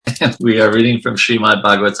And we are reading from Srimad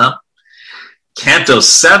Bhagavatam, Canto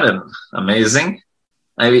 7. Amazing.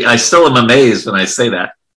 I still am amazed when I say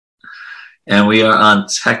that. And we are on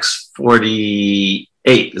text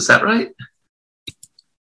 48. Is that right?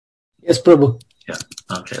 Yes, Prabhu. Yeah.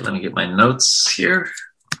 Okay, let me get my notes here.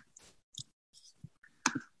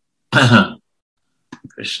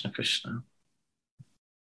 Krishna, Krishna.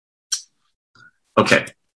 Okay.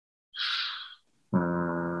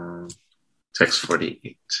 Text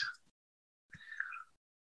 48.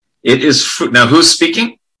 It is fruit. Now, who's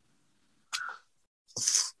speaking?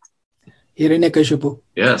 Hiranyakashipu.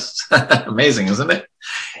 Yes. Amazing, isn't it?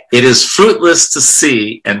 It is fruitless to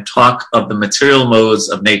see and talk of the material modes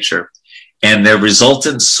of nature and their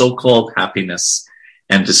resultant so-called happiness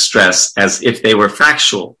and distress as if they were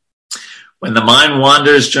factual. When the mind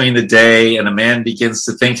wanders during the day and a man begins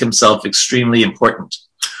to think himself extremely important,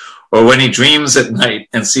 or when he dreams at night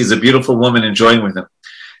and sees a beautiful woman enjoying with him,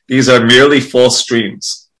 these are merely false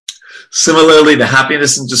dreams. Similarly, the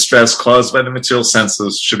happiness and distress caused by the material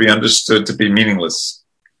senses should be understood to be meaningless.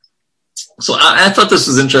 So I thought this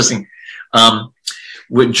was interesting.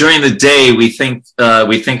 During the day, we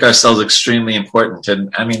think ourselves extremely important.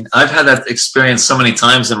 And I mean, I've had that experience so many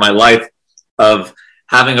times in my life of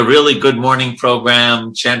having a really good morning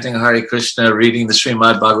program, chanting Hare Krishna, reading the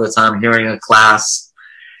Srimad Bhagavatam, hearing a class,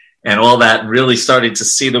 and all that, and really starting to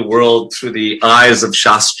see the world through the eyes of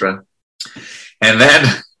Shastra. And then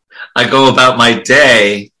I go about my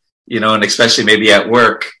day, and especially maybe at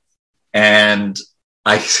work, and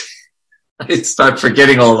I start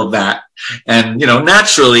forgetting all of that. And,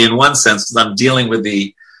 naturally, in one sense, because I'm dealing with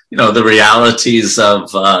the realities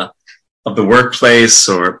of the workplace,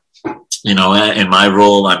 or, in my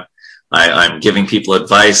role, I'm giving people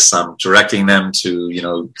advice. I'm directing them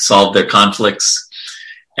to, solve their conflicts.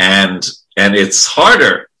 And it's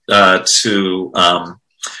harder to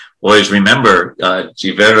always remember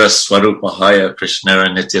Jivera Swarupahaya Krishnara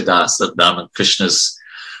Nityadas, that I'm Krishna's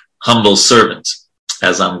humble servant,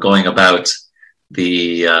 as I'm going about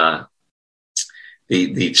the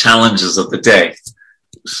challenges of the day.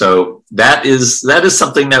 So that is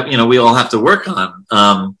something that we all have to work on.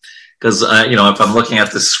 Because if I'm looking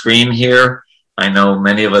at the screen here, I know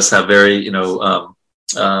many of us have very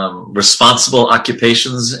responsible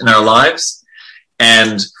occupations in our lives,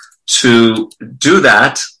 and to do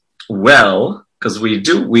that well, because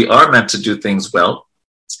we are meant to do things well,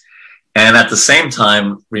 and at the same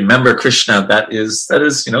time remember Krishna. That is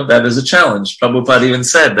a challenge. Prabhupada even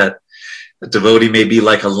said that the devotee may be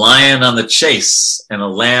like a lion on the chase and a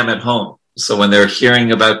lamb at home. So when they're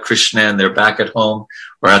hearing about Krishna and they're back at home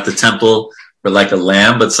or at the temple, we're like a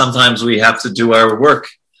lamb. But sometimes we have to do our work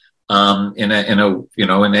in a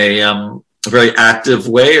very active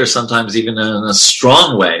way, or sometimes even in a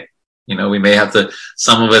strong way. We may have to.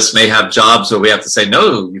 Some of us may have jobs where we have to say,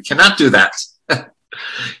 no, you cannot do that.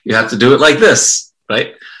 You have to do it like this,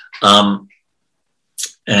 right?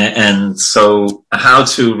 And so, how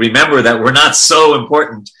to remember that we're not so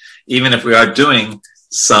important, even if we are doing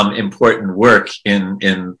some important work in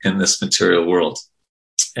this material world,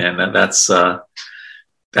 and that's a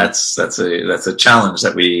challenge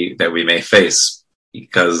that we may face,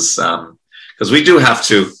 because we do have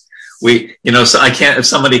to. So I can't, if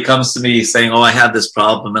somebody comes to me saying, oh, I have this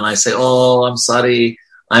problem, and I say, oh, I'm sorry,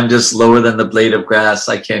 I'm just lower than the blade of grass,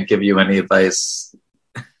 I can't give you any advice.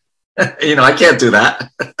 I can't do that.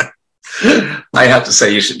 I have to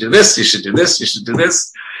say, you should do this, you should do this, you should do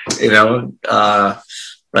this,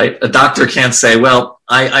 right? A doctor can't say, well,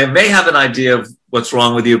 I may have an idea of what's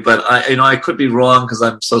wrong with you, but I could be wrong because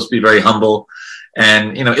I'm supposed to be very humble.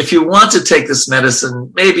 And, if you want to take this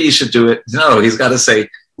medicine, maybe you should do it. No, he's got to say,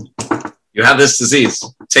 you have this disease,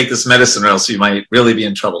 take this medicine or else you might really be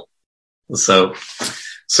in trouble. So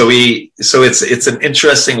it's an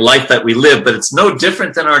interesting life that we live, but it's no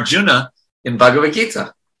different than Arjuna in Bhagavad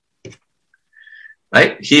Gita.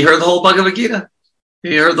 Right? He heard the whole Bhagavad Gita.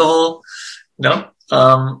 He heard the whole,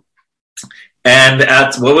 and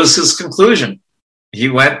what was his conclusion? He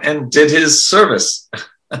went and did his service.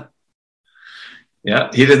 Yeah.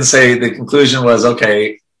 He didn't say the conclusion was,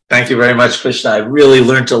 okay, thank you very much, Krishna. I really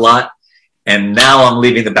learned a lot, and now I'm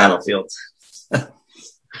leaving the battlefield.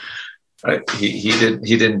 Right? He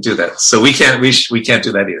didn't do that. So we can't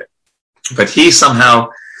do that either. But he somehow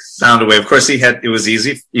found a way. Of course, it was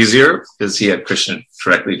easier because he had Krishna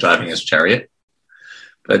directly driving his chariot.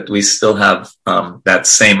 But we still have that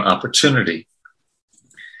same opportunity.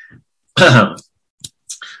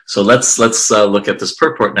 So let's look at this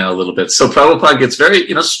purport now a little bit. So Prabhupada gets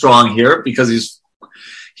very strong here because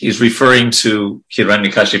he's referring to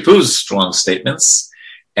Hiranyakashipu's strong statements,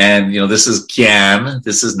 And, this is gyan,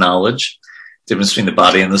 this is knowledge, difference between the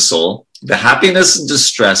body and the soul. The happiness and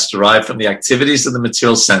distress derived from the activities of the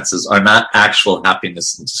material senses are not actual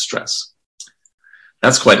happiness and distress.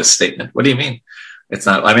 That's quite a statement. What do you mean? It's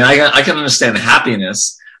not, I can understand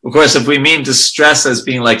happiness. Of course, if we mean distress as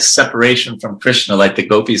being like separation from Krishna, like the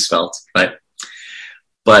gopis felt, right?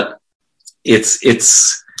 But isn't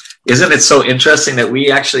it so interesting that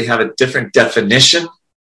we actually have a different definition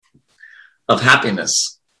of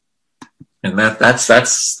happiness? And that's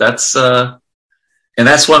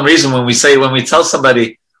one reason when we tell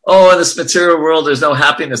somebody, oh, in this material world, there's no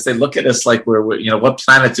happiness, they look at us like we're what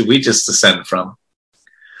planet did we just descend from?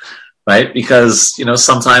 Right? Because,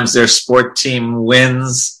 sometimes their sport team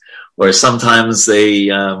wins, or sometimes they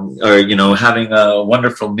are, having a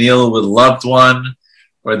wonderful meal with a loved one,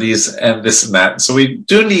 or these and this and that. So we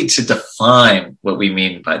do need to define what we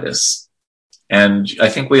mean by this. And I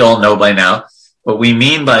think we all know by now, what we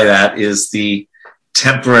mean by that is the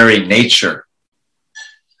temporary nature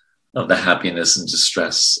of the happiness and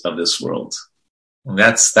distress of this world. And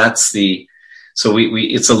that's so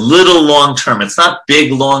it's a little long term. It's not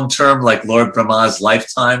big long term like Lord Brahma's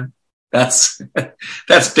lifetime. That's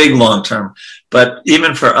big long term. But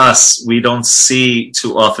even for us, we don't see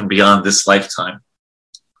too often beyond this lifetime.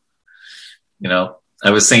 I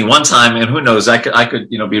was thinking one time, and who knows, I could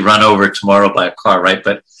be run over tomorrow by a car, right?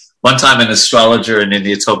 But one time an astrologer in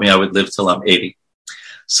India told me I would live till I'm 80.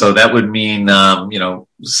 So that would mean,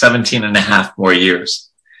 17 and a half more years.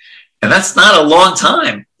 And that's not a long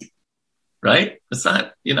time, right? It's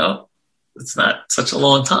not, it's not such a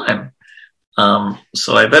long time.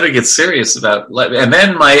 So I better get serious about,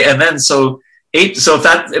 so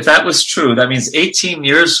if that was true, that means 18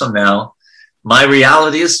 years from now, my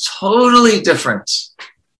reality is totally different.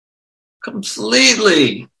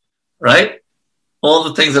 Completely, right? All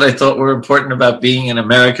the things that I thought were important about being an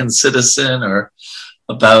American citizen or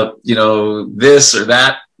about, this or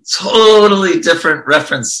that, totally different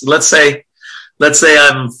reference. Let's say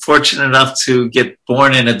I'm fortunate enough to get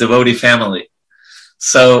born in a devotee family.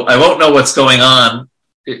 So I won't know what's going on,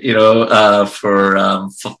 for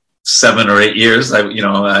 7 or 8 years.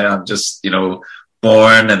 I'm just,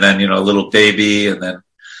 born, and then, a little baby, and then,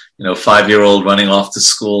 5-year-old running off to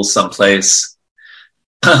school someplace.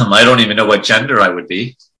 I don't even know what gender I would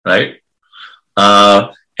be, right?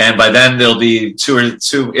 And by then there'll be two,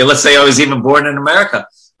 let's say I was even born in America.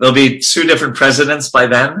 There'll be 2 different presidents by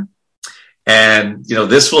then. And,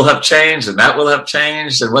 this will have changed and that will have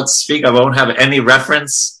changed. And I won't have any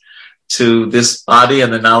reference to this body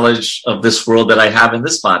and the knowledge of this world that I have in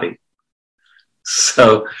this body.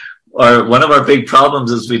 So, one of our big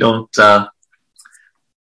problems is we don't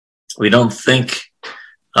think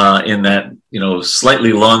in that,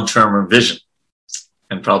 slightly long-term vision.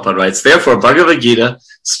 And Prabhupada writes, therefore, Bhagavad Gita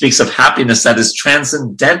speaks of happiness that is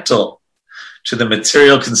transcendental to the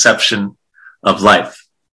material conception of life.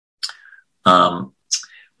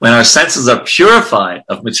 When our senses are purified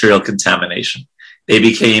of material contamination, they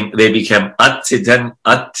became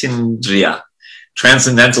atindriya,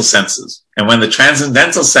 transcendental senses. And when the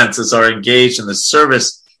transcendental senses are engaged in the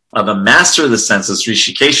service of the master of the senses,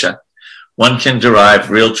 Rishikesha, one can derive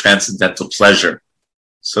real transcendental pleasure.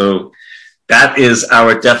 So that is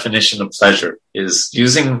our definition of pleasure, is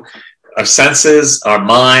using our senses, our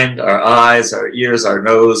mind, our eyes, our ears, our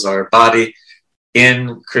nose, our body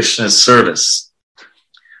in Krishna's service.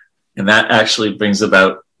 And that actually brings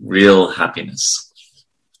about real happiness.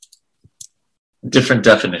 Different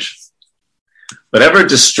definition. Whatever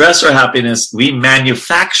distress or happiness we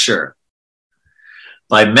manufacture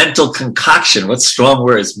by mental concoction, what strong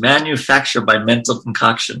words, manufacture by mental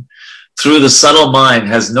concoction, through the subtle mind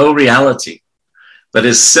has no reality, but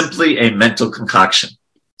is simply a mental concoction.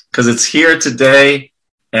 Because it's here today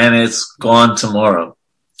and it's gone tomorrow,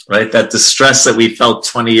 right? That distress that we felt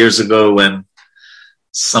 20 years ago when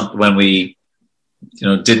we,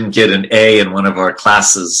 didn't get an A in one of our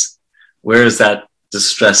classes, where is that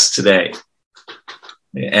distress today?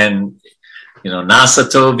 And,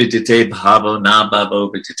 nasato vidite bhavo na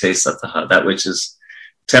bhavo vidite sataha, that which is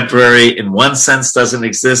temporary in one sense doesn't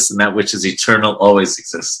exist, and that which is eternal always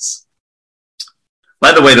exists.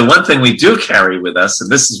 By the way, the one thing we do carry with us,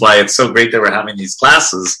 and this is why it's so great that we're having these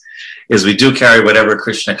classes, is we do carry whatever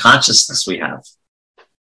Krishna consciousness we have.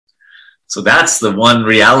 So that's the one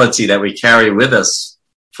reality that we carry with us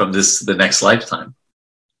from this to the next lifetime.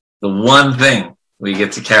 The one thing we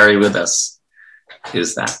get to carry with us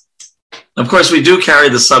is that. Of course, we do carry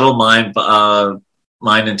the subtle mind,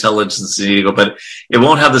 intelligence, and ego, but it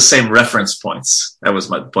won't have the same reference points. That was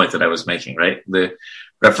my point that I was making, right? The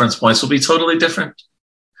reference points will be totally different.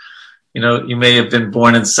 You may have been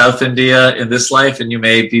born in South India in this life, and you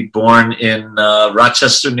may be born in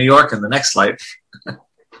Rochester, New York in the next life,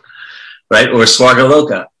 right? Or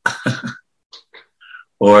Swargaloka,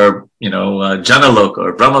 or Janaloka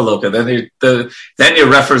or Brahmaloka. Then your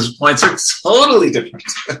reference points are totally different.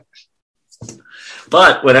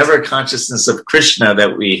 But whatever consciousness of Krishna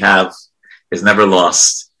that we have is never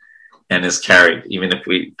lost and is carried, even if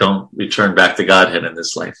we don't return back to Godhead in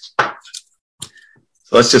this life.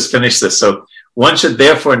 So let's just finish this. So one should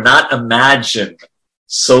therefore not imagine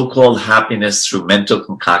so-called happiness through mental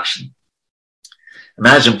concoction.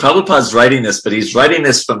 Imagine, Prabhupada's writing this, but he's writing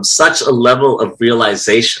this from such a level of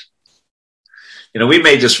realization. We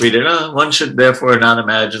may just read it, one should therefore not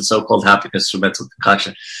imagine so-called happiness through mental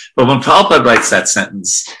concoction. But when Prabhupada writes that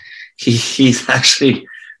sentence, he's actually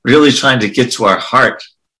really trying to get to our heart.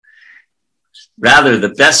 Rather, the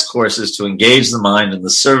best course is to engage the mind in the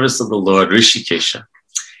service of the Lord, Rishikesha,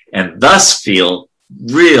 and thus feel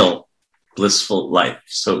real blissful life.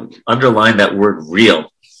 So underline that word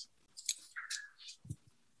real.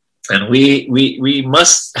 And we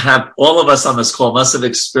must have, all of us on this call must have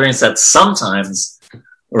experienced that sometimes,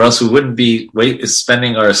 or else we wouldn't be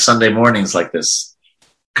spending our Sunday mornings like this.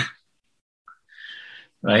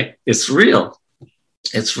 Right? It's real.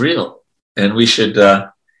 It's real. And we should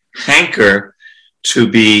hanker to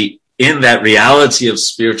be in that reality of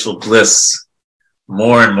spiritual bliss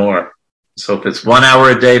more and more. So if it's 1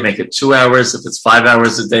 hour a day, make it 2 hours. If it's 5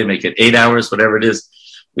 hours a day, make it 8 hours, whatever it is.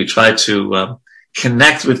 We try to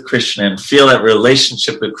connect with Krishna and feel that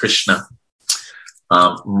relationship with Krishna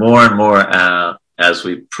more and more as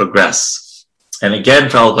we progress. And again,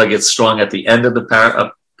 Prabhupada gets strong at the end of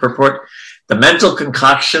the purport. The mental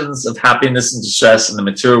concoctions of happiness and distress in the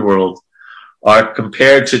material world are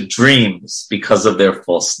compared to dreams because of their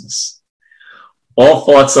falseness. All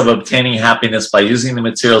thoughts of obtaining happiness by using the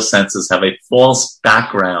material senses have a false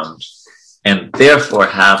background and therefore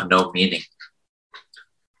have no meaning.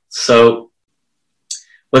 So,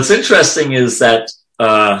 what's interesting is that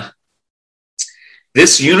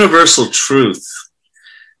this universal truth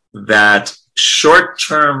that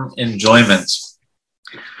short-term enjoyment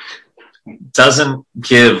doesn't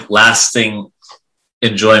give lasting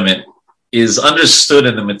enjoyment is understood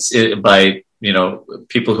by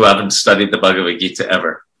people who haven't studied the Bhagavad Gita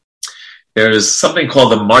ever. There is something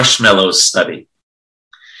called the marshmallow study.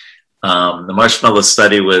 The marshmallow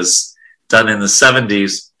study was done in the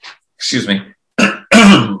 70s. Excuse me.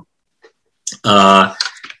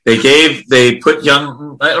 They put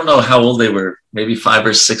young, I don't know how old they were, maybe 5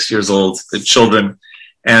 or 6 years old, the children,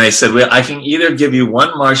 and they said, well, I can either give you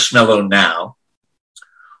one marshmallow now,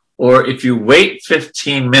 or if you wait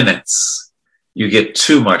 15 minutes, you get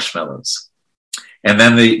 2 marshmallows. And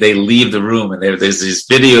then they leave the room, and there's these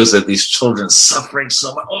videos of these children suffering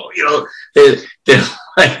so much. They're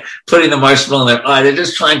like putting the marshmallow in their eye. They're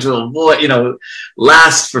just trying to avoid,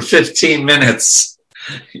 last for 15 minutes.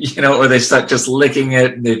 Or they start just licking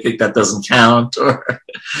it and they think that doesn't count,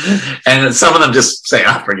 and some of them just say,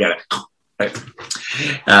 forget it. Right?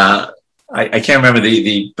 I can't remember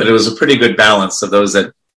but it was a pretty good balance of those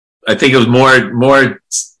that I think it was more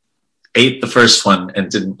ate the first one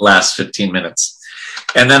and didn't last 15 minutes.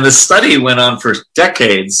 And then the study went on for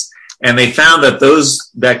decades, and they found that those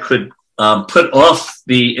that could put off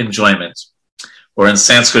the enjoyment, or in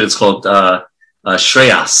Sanskrit it's called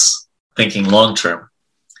shreyas, thinking long-term.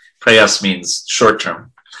 Prayas means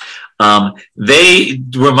short-term. They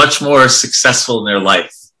were much more successful in their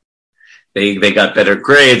life. They got better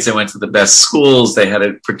grades. They went to the best schools. They had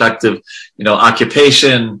a productive,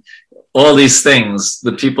 occupation. All these things.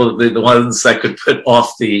 The ones that could put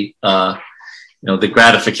off the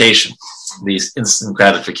gratification, these instant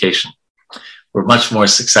gratification, were much more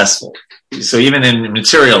successful. So even in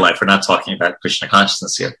material life, we're not talking about Krishna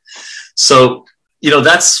consciousness here. So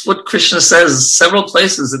that's what Krishna says several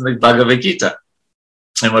places in the Bhagavad Gita.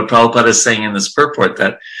 And what Prabhupada is saying in this purport,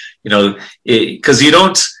 that, because you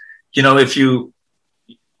don't, if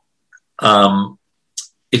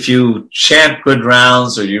you chant good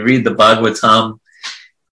rounds, or you read the Bhagavatam,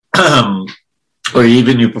 or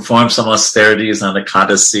even you perform some austerities on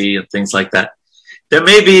Ekadasi and things like that, there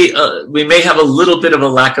may be, we may have a little bit of a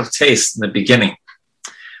lack of taste in the beginning.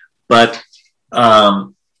 But,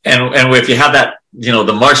 and if you have that,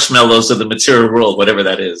 the marshmallows of the material world, whatever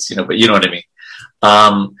that is, but you know what I mean.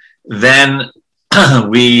 Then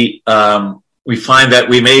we find that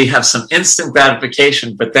we may have some instant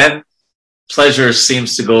gratification, but then pleasure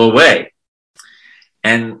seems to go away.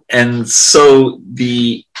 And so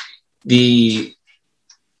the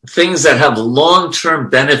things that have long-term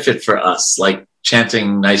benefit for us, like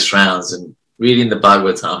chanting nice rounds and reading the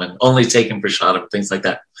Bhagavatam and only taking prasadam, things like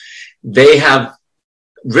that, they have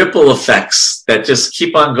ripple effects that just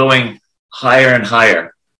keep on going higher and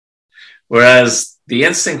higher. Whereas the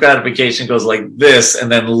instant gratification goes like this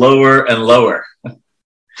and then lower and lower.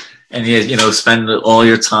 And you spend all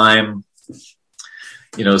your time,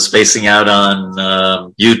 spacing out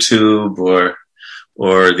on YouTube or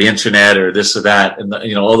the internet or this or that, and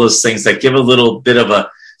all those things that give a little bit of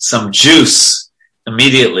some juice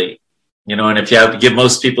immediately, and if you have to give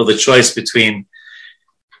most people the choice between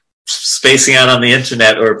spacing out on the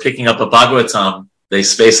internet or picking up a Bhagavatam, they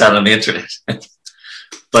space out on the internet.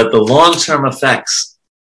 But the long-term effects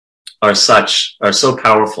are so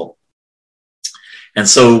powerful. And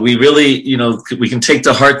so we really, we can take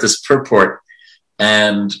to heart this purport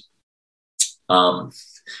and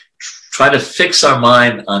try to fix our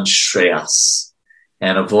mind on Shreyas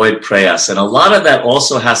and avoid Prayas. And a lot of that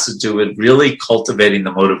also has to do with really cultivating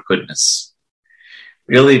the mode of goodness.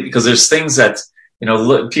 Really, because there's things that,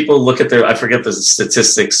 people look at I forget the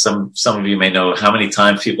statistics, some of you may know how many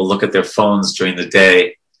times people look at their phones during the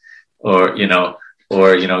day or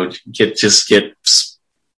get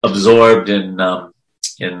absorbed in the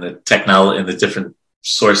different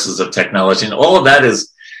sources of technology. And all of that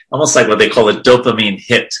is almost like what they call a dopamine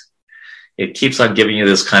hit. It keeps on giving you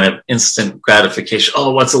this kind of instant gratification.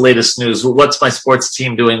 Oh, what's the latest news? What's my sports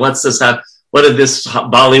team doing? What's this? What did this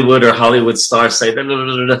Bollywood or Hollywood star say? And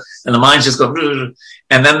the mind just goes,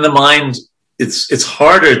 and then the mind, it's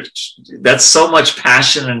harder. That's so much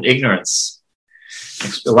passion and ignorance.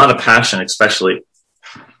 A lot of passion, especially.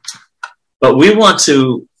 But we want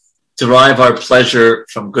to derive our pleasure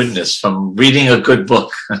from goodness, from reading a good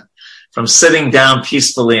book, from sitting down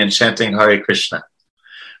peacefully and chanting Hare Krishna,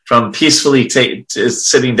 from peacefully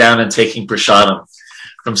sitting down and taking prasadam,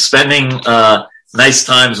 from spending nice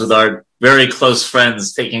times with our very close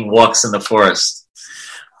friends, taking walks in the forest,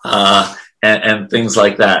 and things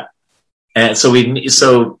like that. And so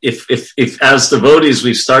if as devotees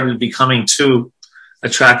we've started becoming too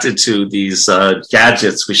attracted to these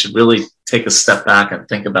gadgets, we should really take a step back and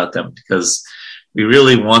think about them, because we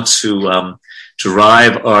really want to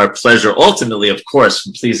derive our pleasure ultimately, of course,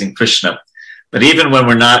 from pleasing Krishna. But even when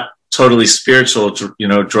we're not totally spiritual,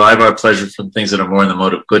 derive our pleasure from things that are more in the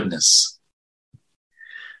mode of goodness.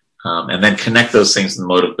 And then connect those things in the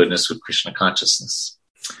mode of goodness with Krishna consciousness.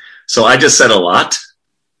 So I just said a lot.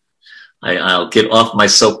 I'll get off my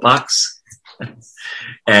soapbox.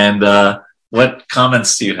 And what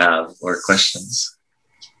comments do you have or questions?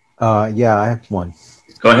 Yeah, I have one.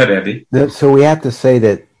 Go ahead, Andy. So we have to say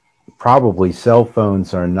that probably cell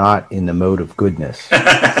phones are not in the mode of goodness.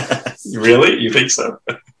 Really? You think so?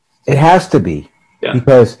 It has to be. Yeah.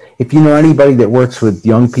 Because if you know anybody that works with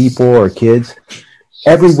young people or kids,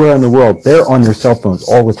 everywhere in the world, they're on their cell phones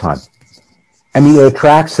all the time. I mean, it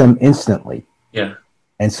attracts them instantly. Yeah.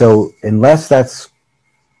 And so unless that's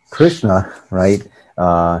Krishna, right,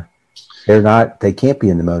 they can't be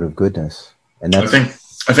in the mode of goodness. And that's,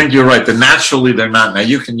 I think you're right. Naturally, they're not. Now,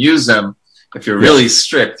 you can use them if you're really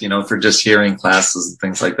strict, for just hearing classes and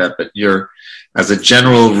things like that. But as a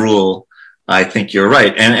general rule, I think you're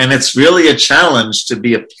right. And it's really a challenge to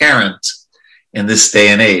be a parent in this day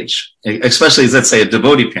and age, especially, let's say, a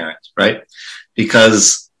devotee parent, right?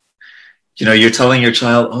 Because, you're telling your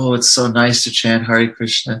child, oh, it's so nice to chant Hare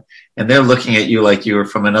Krishna. And they're looking at you like you were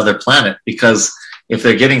from another planet, because if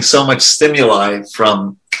they're getting so much stimuli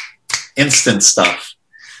from instant stuff,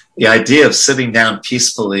 the idea of sitting down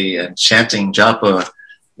peacefully and chanting japa,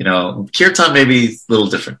 kirtan may be a little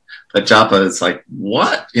different, but japa is like,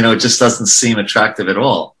 what? It just doesn't seem attractive at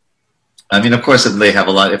all. I mean, of course, if they have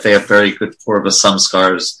very good purva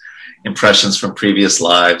samskars, impressions from previous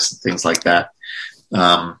lives and things like that.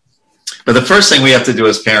 But the first thing we have to do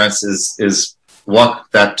as parents is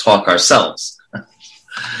walk that talk ourselves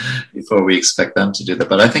before we expect them to do that.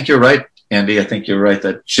 But I think you're right, Andy. I think you're right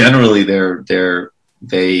that generally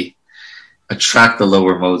they attract the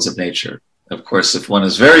lower modes of nature. Of course, if one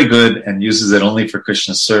is very good and uses it only for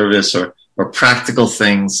Krishna service or practical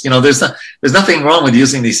things, there's nothing wrong with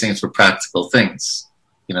using these things for practical things,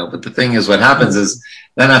 but the thing is, what happens is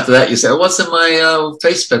then after that you say, oh, what's in my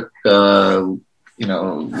Facebook,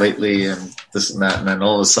 lately, and this and that, and then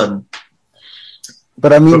all of a sudden.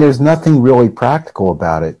 But I mean, there's nothing really practical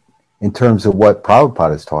about it in terms of what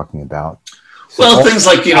Prabhupada is talking about. So things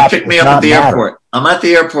like, pick me up at the airport. I'm at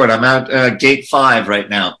the airport. I'm at gate 5 right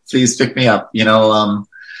now. Please pick me up,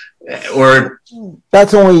 or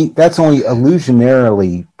that's only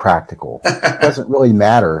illusionarily practical. It doesn't really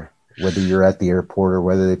matter whether you're at the airport or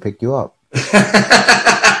whether they pick you up.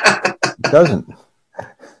 It doesn't.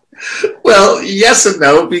 Well, yes and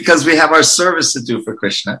no, because we have our service to do for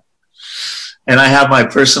Krishna. And I have my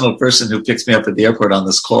personal person who picks me up at the airport on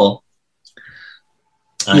this call.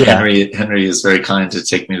 Henry is very kind to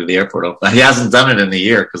take me to the airport. He hasn't done it in a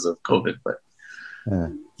year because of COVID,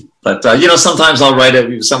 but sometimes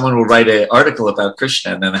someone will write an article about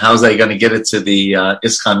Krishna, and then how's they going to get it to the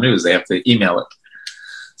ISKCON News? They have to email it.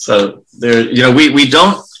 So we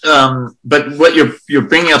don't. But what you're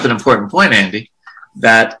bringing up an important point, Andy,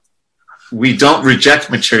 that we don't reject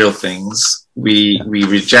material things. We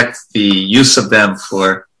reject the use of them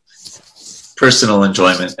for personal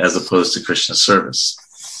enjoyment as opposed to Krishna service.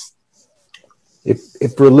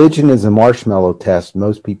 If religion is a marshmallow test,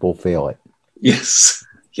 most people fail it. Yes.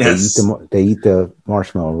 They eat the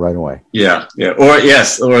marshmallow right away. Yeah.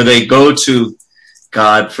 Or they go to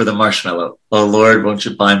God for the marshmallow. Oh Lord, won't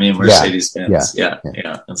you buy me a Mercedes Benz? Yeah.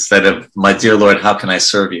 Instead of, my dear Lord, how can I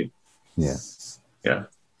serve you? Yeah.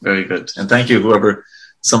 Very good. And thank you,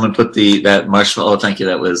 someone put that marshmallow. Oh, thank you.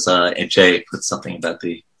 That was Jay put something about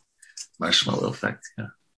the marshmallow effect. Yeah.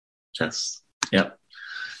 Yes. Yeah.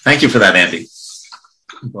 Thank you for that, Andy.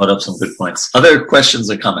 Brought up some good points. Other questions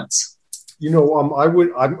or comments?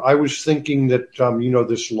 I was thinking that,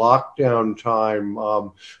 this lockdown time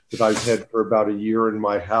that I've had for about a year in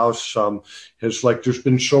my house there's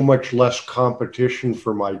been so much less competition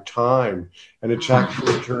for my time. And it's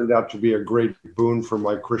actually turned out to be a great boon for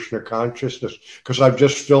my Krishna consciousness, because I've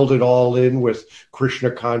just filled it all in with Krishna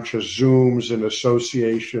conscious Zooms and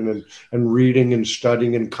association and reading and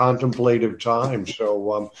studying and contemplative time.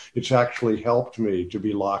 So it's actually helped me to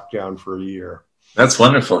be locked down for a year. That's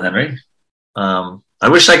wonderful, Henry. I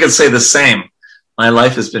wish I could say the same. My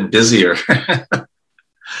life has been busier,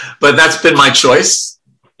 but that's been my choice,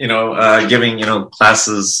 giving,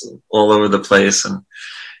 classes all over the place and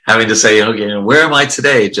having to say, okay, where am I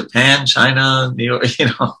today? Japan, China, New York,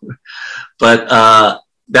 but,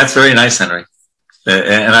 that's very nice, Henry.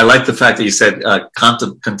 And I like the fact that you said,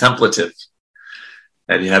 contemplative,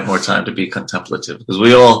 that you have more time to be contemplative,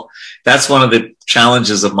 because that's one of the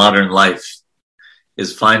challenges of modern life,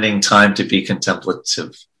 is finding time to be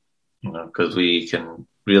contemplative, because we can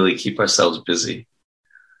really keep ourselves busy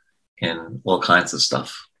in all kinds of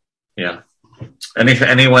stuff. Yeah.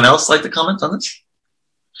 Anyone else like to comment on this?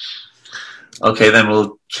 Okay, then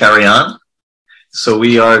we'll carry on. So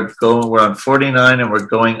we're on 49 and we're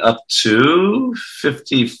going up to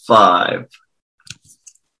 55.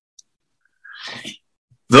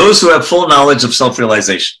 Those who have full knowledge of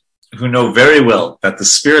self-realization, who know very well that the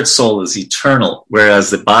spirit soul is eternal, whereas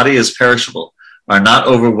the body is perishable, are not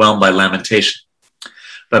overwhelmed by lamentation.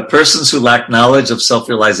 But persons who lack knowledge of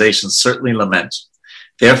self-realization certainly lament.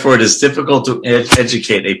 Therefore, it is difficult to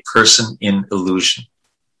educate a person in illusion.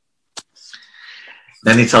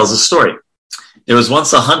 Then he tells a story. There was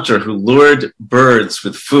once a hunter who lured birds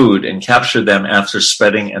with food and captured them after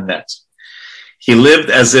spreading a net. He lived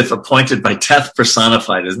as if appointed by death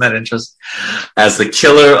personified, isn't that interesting? As the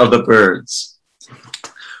killer of the birds.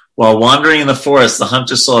 While wandering in the forest, the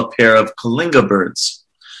hunter saw a pair of Kalinga birds.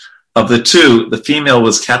 Of the two, the female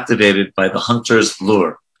was captivated by the hunter's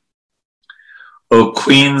lure. O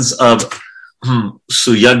queens of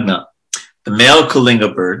Suyagna, the male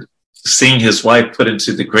Kalinga bird, seeing his wife put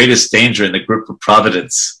into the greatest danger in the grip of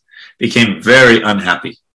Providence, became very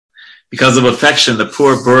unhappy. Because of affection, the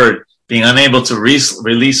poor bird, being unable to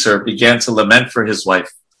release her, began to lament for his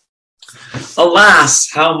wife. Alas,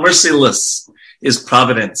 how merciless is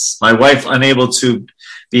Providence! My wife, unable to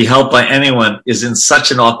be helped by anyone, is in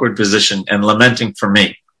such an awkward position and lamenting for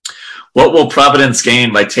me. What will Providence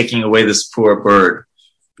gain by taking away this poor bird?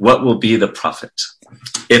 What will be the profit?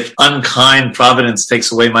 If unkind Providence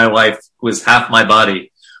takes away my wife, who is half my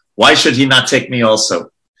body, why should he not take me also?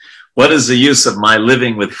 What is the use of my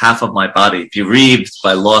living with half of my body, bereaved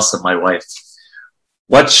by loss of my wife?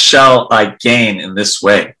 What shall I gain in this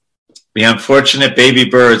way? The unfortunate baby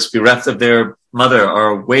birds, bereft of their mother,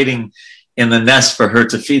 are waiting in the nest for her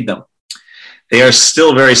to feed them. They are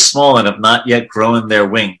still very small and have not yet grown their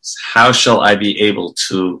wings. How shall I be able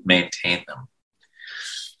to maintain them?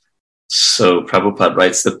 So Prabhupada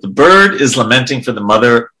writes that the bird is lamenting for the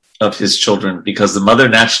mother of his children because the mother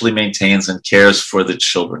naturally maintains and cares for the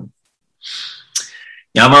children.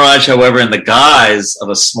 Yamaraj, however, in the guise of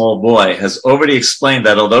a small boy, has already explained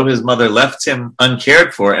that although his mother left him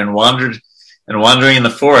uncared for and wandering in the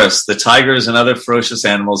forest, the tigers and other ferocious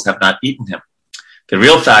animals have not eaten him. The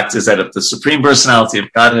real fact is that if the Supreme Personality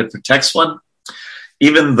of Godhead protects one,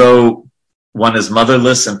 even though one is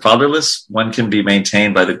motherless and fatherless, one can be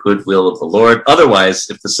maintained by the goodwill of the Lord. Otherwise,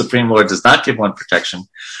 if the Supreme Lord does not give one protection,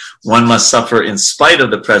 one must suffer in spite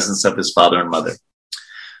of the presence of his father and mother.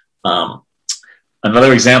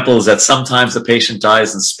 Another example is that sometimes the patient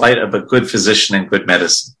dies in spite of a good physician and good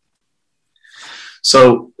medicine.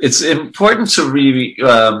 So it's important to read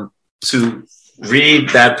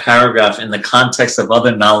that paragraph in the context of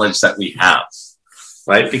other knowledge that we have,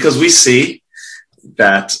 right? Because we see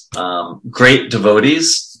that great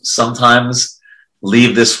devotees sometimes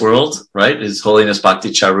leave this world, right? His Holiness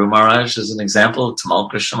Bhakti Charu Maharaj is an example.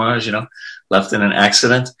 Tamal Krishna Maharaj, left in an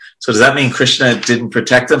accident. So does that mean Krishna didn't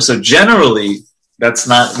protect them? So generally,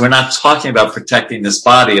 we're not talking about protecting this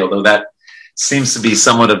body, although that seems to be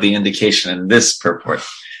somewhat of the indication in this purport.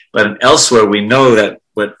 But elsewhere, we know that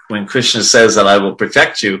when Krishna says that I will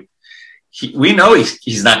protect you, we know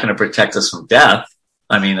he's not going to protect us from death,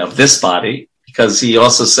 of this body, because he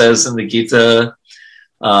also says in the Gita,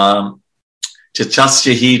 Chachasyahi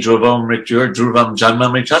dhruvam mrityur dhruvam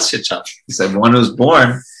janma mritasya cha. He said, one who's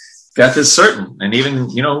born, death is certain. And even,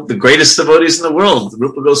 the greatest devotees in the world,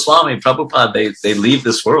 Rupa Goswami, Prabhupada, they leave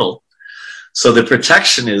this world. So the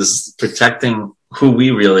protection is protecting who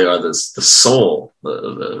we really are, the soul,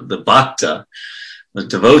 the bhakta, the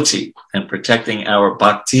devotee, and protecting our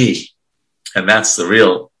bhakti. And that's the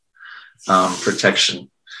real protection.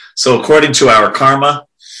 So according to our karma,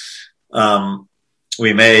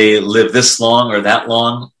 we may live this long or that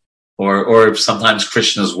long, or sometimes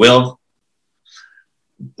Krishna's will.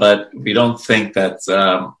 But we don't think that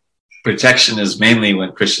protection is mainly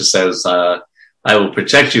when Krishna says, I will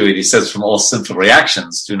protect you. And he says, from all sinful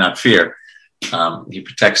reactions, do not fear. He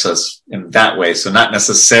protects us in that way. So not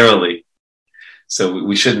necessarily. So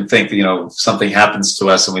we shouldn't think that, if something happens to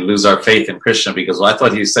us and we lose our faith in Krishna because, I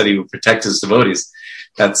thought he said he would protect his devotees.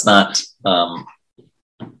 That's not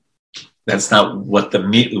what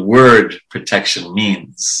the word protection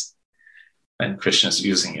means when Krishna is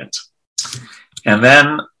using it. And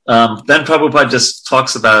then Prabhupada just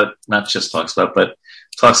talks about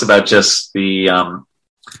just the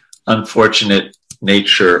unfortunate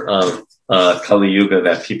nature of Kali Yuga,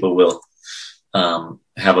 that people will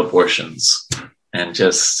have abortions. And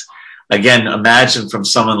just, again, imagine from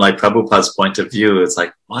someone like Prabhupada's point of view, it's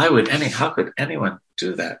like, how could anyone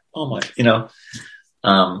do that? Oh my,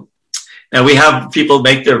 now we have people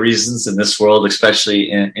make their reasons in this world,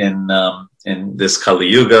 especially in this Kali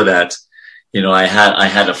Yuga, that, I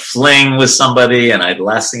had a fling with somebody and the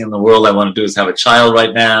last thing in the world I want to do is have a child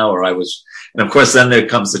right now, and of course then there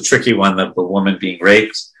comes the tricky one of the woman being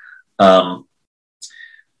raped.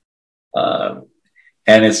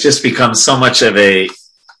 And it's just become so much of a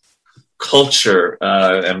culture,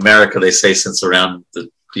 in America, they say since around the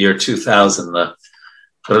year 2000, what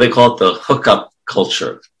do they call it? The hookup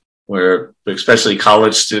culture, where especially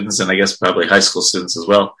college students, and I guess probably high school students as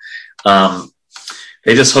well,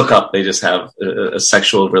 they just hook up. They just have a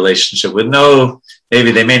sexual relationship with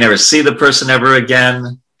maybe they may never see the person ever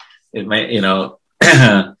again. It may,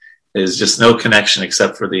 there's just no connection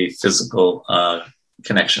except for the physical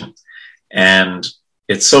connection. And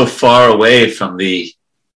it's so far away from the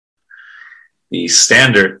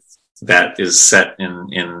standard that is set in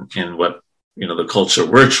what, the culture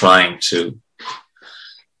we're trying to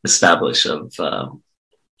establish of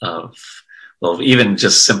even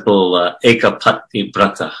just simple ekapatni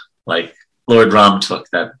brata, like Lord Ram took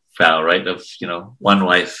that vow, right, of one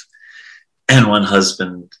wife and one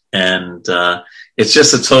husband, and it's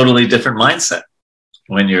just a totally different mindset.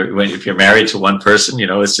 If you're married to one person,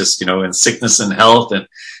 it's just in sickness and health and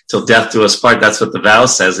till death do us part. That's what the vow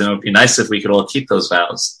says, and it would be nice if we could all keep those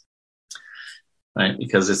vows, right?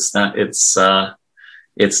 Because it's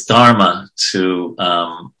dharma to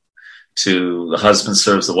the husband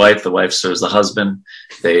serves the wife serves the husband.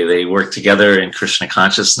 They work together in Krishna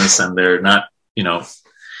consciousness, and they're not,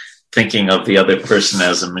 thinking of the other person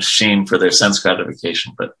as a machine for their sense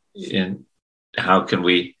gratification, but how can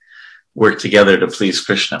we work together to please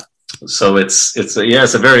Krishna? So it's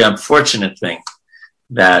a very unfortunate thing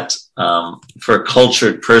that for a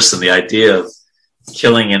cultured person, the idea of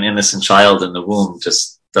killing an innocent child in the womb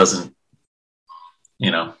just doesn't,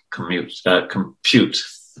 compute.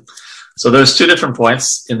 So there's two different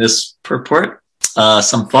points in this purport.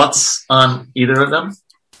 Some thoughts on either of them?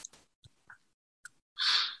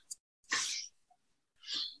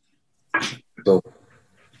 So,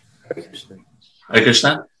 Hare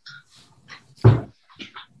Krishna?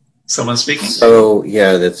 Someone speaking? So,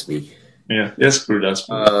 yeah, that's me. Yeah, yes, Gurudas.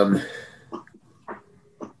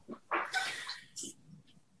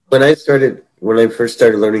 When I first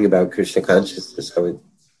started learning about Krishna consciousness, I would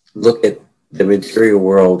look at the material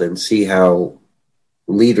world and see how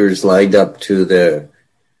leaders lined up to the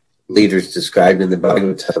leaders described in the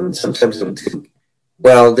Bhagavatam. And sometimes I would think,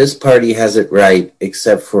 well, this party has it right,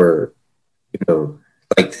 except for,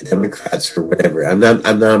 like the Democrats or whatever. I'm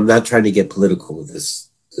not trying to get political with this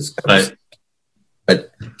conversation. Right.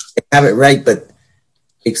 But they have it right, but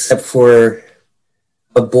except for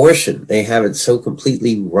abortion, they have it so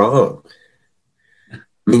completely wrong. I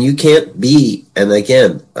mean, you can't be, and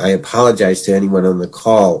again, I apologize to anyone on the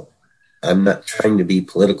call. I'm not trying to be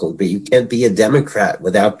political, but you can't be a Democrat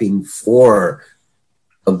without being for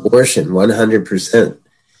abortion 100%.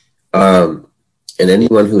 And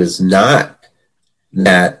anyone who is not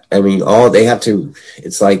that, I mean, all they have to,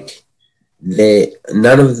 it's like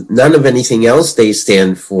none of anything else they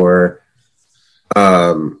stand for,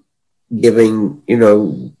 giving,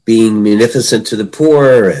 being munificent to the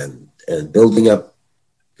poor and building up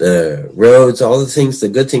the roads, all the things, the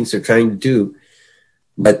good things they're trying to do.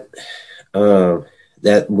 But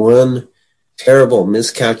that one terrible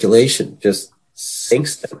miscalculation just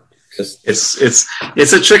sinks them.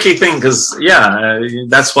 It's a tricky thing because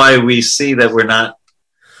that's why we see that we're not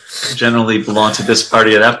generally belong to this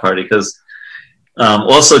party or that party, because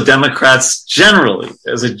also Democrats generally,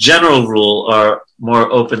 as a general rule, are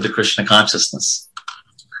more open to Krishna consciousness.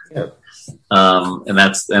 Yeah. And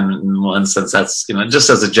in one sense that's just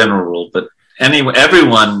as a general rule, but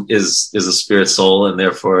everyone is a spirit soul and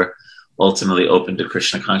therefore ultimately open to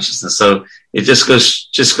Krishna consciousness. So it just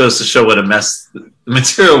goes to show what a mess the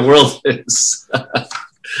material world is.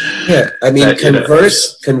 Yeah, I mean,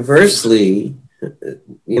 conversely,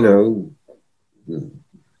 the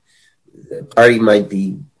party might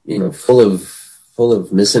be, full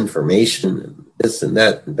of misinformation and this and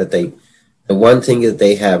that, but the one thing that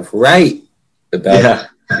they have right about,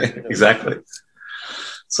 exactly.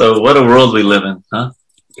 So what a world we live in, huh?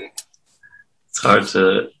 It's hard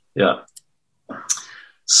to,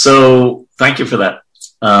 So thank you for that.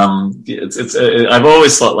 I've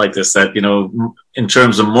always thought like this, that, in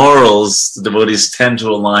terms of morals, the devotees tend to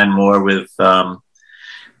align more with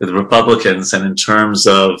Republicans, and in terms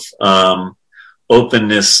of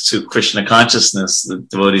openness to Krishna consciousness, the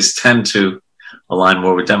devotees tend to align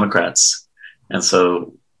more with Democrats. And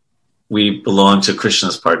so we belong to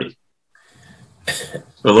Krishna's party.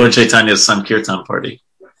 The Lord Chaitanya's Sankirtan party.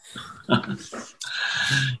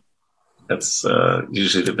 That's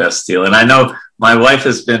usually the best deal. And I know my wife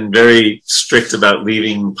has been very strict about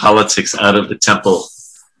leaving politics out of the temple.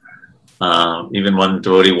 Even one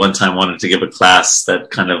devotee one time wanted to give a class that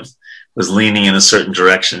kind of was leaning in a certain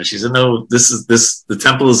direction. She said, no, the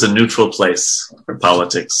temple is a neutral place for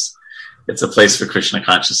politics. It's a place for Krishna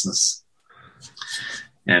consciousness.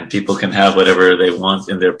 And people can have whatever they want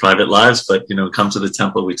in their private lives, but, come to the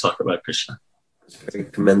temple, we talk about Krishna. Very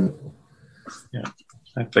commendable. Yeah.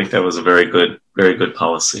 I think that was a very good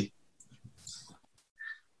policy.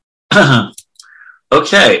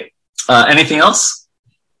 Okay. Anything else?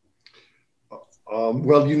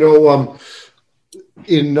 Well,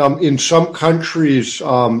 in some countries,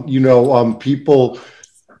 people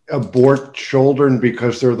abort children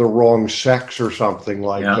because they're the wrong sex or something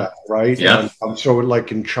like that, right? Yeah. And so,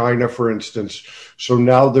 like in China, for instance, so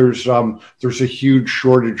now there's a huge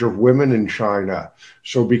shortage of women in China.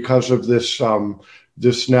 So because of this.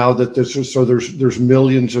 There's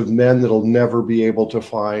millions of men that'll never be able to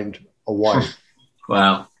find a wife.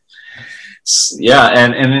 Wow. Yeah,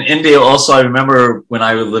 and in India also, I remember when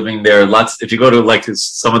I was living there, if you go to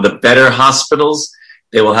some of the better hospitals,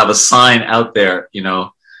 they will have a sign out there,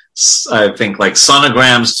 I think like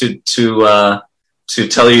sonograms to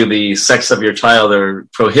tell you the sex of your child are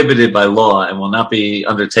prohibited by law and will not be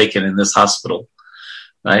undertaken in this hospital,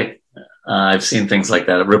 right? I've seen things like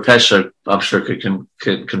that. Rupesh, I'm sure,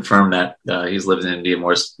 could confirm that. He's lived in India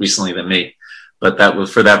more recently than me, but that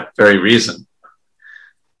was for that very reason.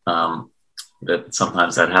 That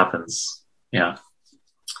sometimes that happens. Yeah.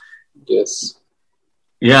 Yes.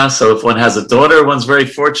 Yeah. So if one has a daughter, one's very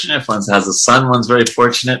fortunate. If one has a son, one's very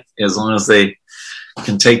fortunate. As long as they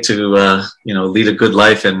can take to, lead a good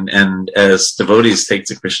life, and as devotees take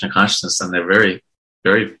to Krishna consciousness, then they're very,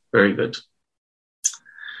 very, very good.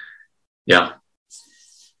 Yeah.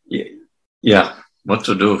 Yeah. What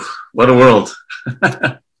to do? What a world.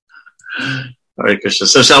 Hare Krishna.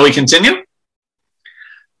 So shall we continue?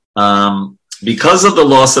 Because of the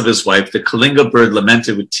loss of his wife, the Kalinga bird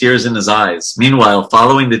lamented with tears in his eyes. Meanwhile,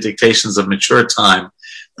 following the dictations of mature time,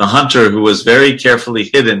 the hunter, who was very carefully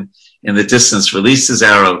hidden in the distance, released his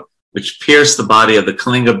arrow, which pierced the body of the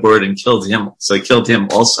Kalinga bird and killed him. So he killed him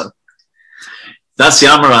also. Thus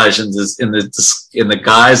Yamaraj, in the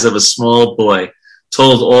guise of a small boy,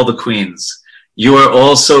 told all the queens, "You are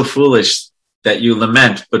all so foolish that you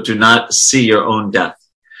lament but do not see your own death.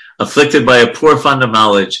 Afflicted by a poor fund of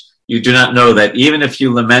knowledge, you do not know that even if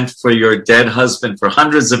you lament for your dead husband for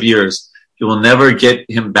hundreds of years, you will never get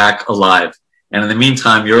him back alive. And in the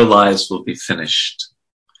meantime, your lives will be finished.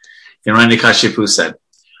 Hiranyakashipu said,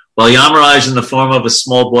 while Yamaraj in the form of a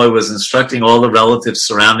small boy was instructing all the relatives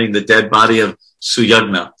surrounding the dead body of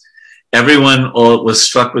Suyagna, everyone was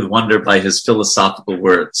struck with wonder by his philosophical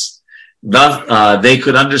words. Thus, they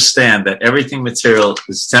could understand that everything material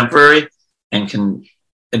is temporary and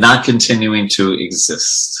not continuing to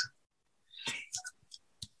exist.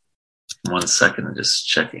 1 second, I'm just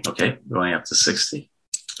checking. Okay, going up to 60.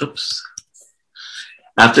 Oops.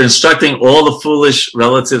 After instructing all the foolish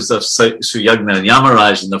relatives of Suyagna,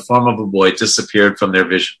 Yamaraj in the form of a boy disappeared from their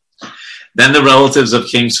vision. Then the relatives of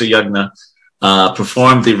King Suyagna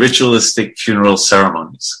performed the ritualistic funeral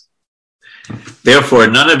ceremonies. Therefore,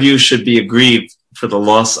 none of you should be aggrieved for the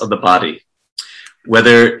loss of the body,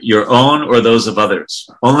 whether your own or those of others.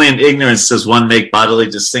 Only in ignorance does one make bodily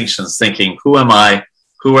distinctions, thinking, who am I?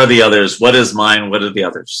 Who are the others? What is mine? What are the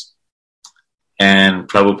others? And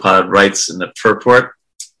Prabhupada writes in the purport,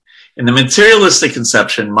 in the materialistic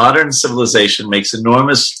conception, modern civilization makes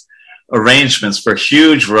enormous arrangements for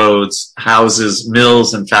huge roads, houses,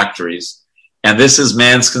 mills, and factories. And this is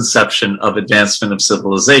man's conception of advancement of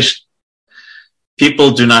civilization.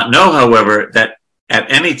 People do not know, however, that at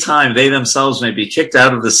any time they themselves may be kicked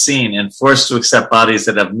out of the scene and forced to accept bodies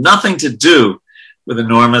that have nothing to do with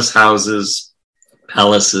enormous houses,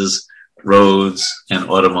 palaces, roads, and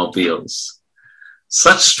automobiles.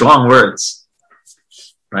 Such strong words.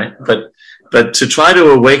 Right, but to try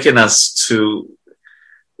to awaken us to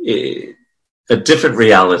a different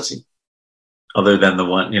reality, other than the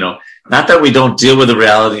one, not that we don't deal with the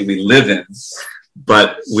reality we live in,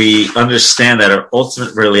 but we understand that our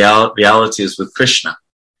ultimate reality is with Krishna,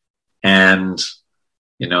 and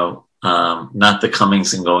not the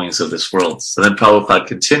comings and goings of this world. So then Prabhupada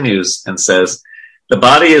continues and says, the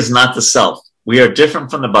body is not the self. We are different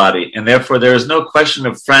from the body, and therefore there is no question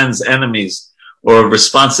of friends, enemies, or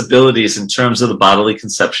responsibilities in terms of the bodily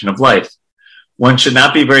conception of life. One should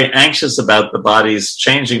not be very anxious about the body's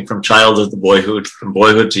changing from childhood to boyhood, from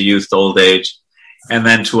boyhood to youth to old age, and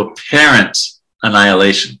then to apparent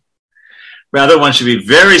annihilation. Rather, one should be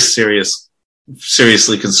very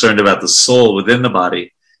seriously concerned about the soul within the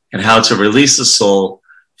body and how to release the soul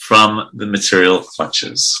from the material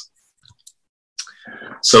clutches.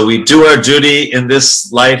 So we do our duty in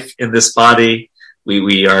this life, in this body.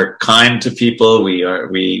 We are kind to people. We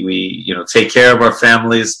take care of our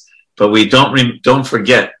families, but we don't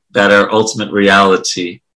forget that our ultimate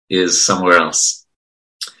reality is somewhere else.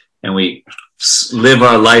 And we live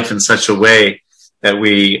our life in such a way that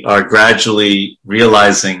we are gradually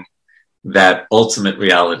realizing that ultimate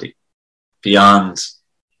reality beyond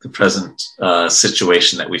the present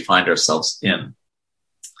situation that we find ourselves in.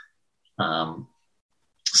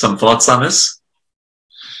 Some thoughts on this?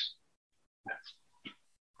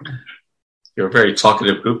 You're a very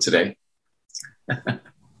talkative group today.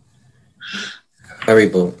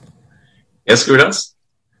 Haribo. Yes, Gurudas?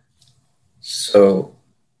 So,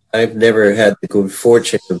 I've never had the good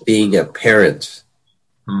fortune of being a parent.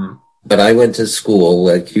 But I went to school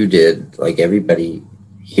like you did, like everybody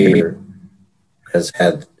here has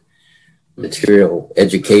had material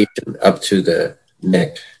education up to the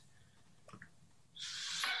neck.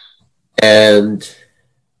 And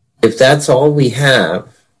if that's all we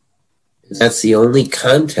have, if that's the only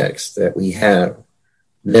context that we have,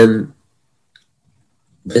 then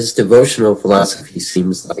this devotional philosophy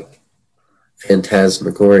seems like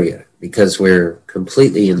phantasmagoria, because we're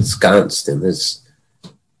completely ensconced in this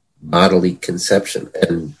bodily conception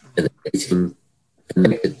and everything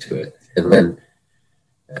connected to it. And then,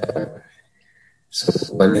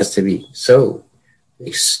 so one has to be so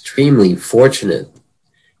extremely fortunate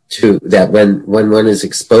to that when one is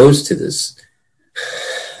exposed to this,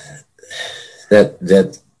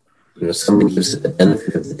 that somebody gives it the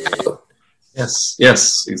benefit of the doubt.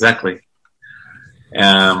 Yes, exactly.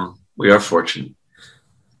 We are fortunate.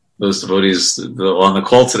 Those devotees on the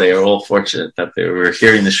call today are all fortunate that they were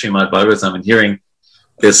hearing the Srimad Bhagavatam and hearing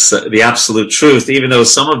this, the absolute truth, even though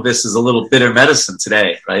some of this is a little bitter medicine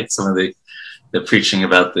today, right? Some of the preaching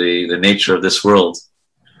about the nature of this world.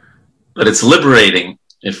 But it's liberating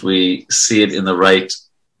if we see it in the right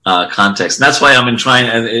context. And that's why I've been trying,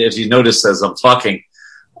 and if you notice as I'm talking,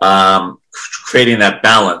 creating that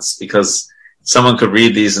balance, because someone could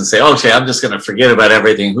read these and say, okay, I'm just going to forget about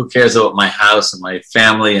everything. Who cares about my house and my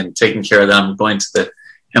family and taking care of them? I'm going to the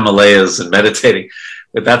Himalayas and meditating.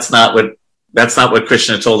 But that's not what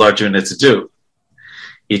Krishna told Arjuna to do.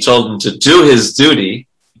 He told him to do his duty,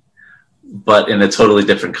 but in a totally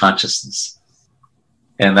different consciousness.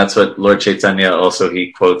 And that's what Lord Chaitanya also,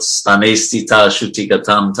 he quotes, Stane stita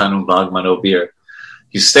shutigatam tanu bhagmanobir.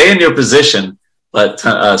 You stay in your position, but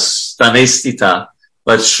stane stita,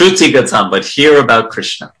 but shutigatam, but hear about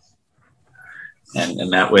Krishna. And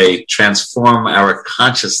in that way, transform our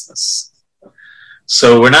consciousness.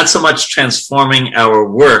 So we're not so much transforming our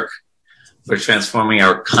work, we're transforming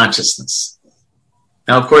our consciousness.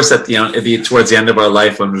 Now, of course, towards the end of our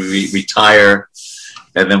life, when we retire,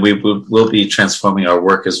 and then we'll be transforming our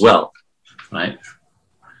work as well, right?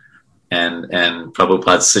 And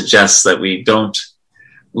Prabhupada suggests that we don't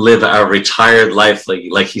live our retired life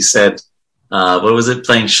like he said, what was it,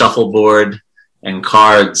 playing shuffleboard and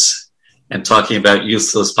cards and talking about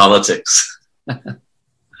useless politics.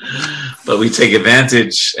 But we take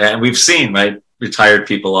advantage, and we've seen, right, retired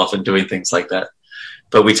people often doing things like that.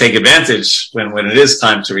 But we take advantage when it is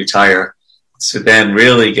time to retire to then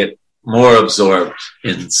really get more absorbed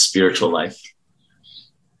in spiritual life.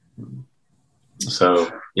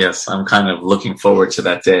 So, yes, I'm kind of looking forward to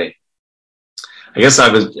that day. I guess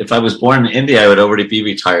if I was born in India, I would already be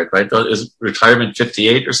retired, right? Is retirement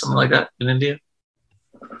 58 or something like that in India?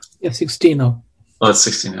 Yeah, 60 now. Oh, it's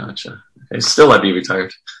 60 now. Sure. Okay, still I'd be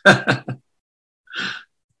retired.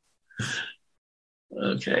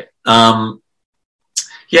 Okay.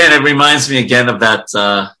 Yeah, and it reminds me again of that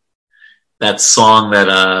song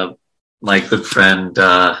that my good friend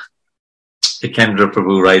Hikendra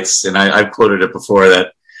Prabhu writes, and I've quoted it before,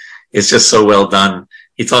 that it's just so well done.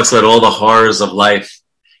 He talks about all the horrors of life,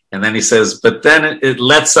 and then he says, but then it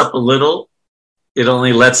lets up a little. It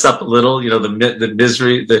only lets up a little, the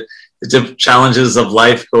misery, the challenges of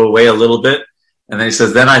life go away a little bit. And then he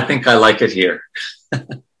says, then I think I like it here.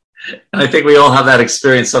 And I think we all have that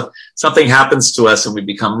experience. So something happens to us and we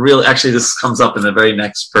become real. Actually, this comes up in the very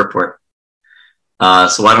next purport.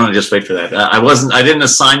 So why don't I just wait for that? I didn't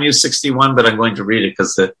assign you 61, but I'm going to read it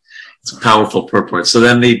because it's a powerful purport. So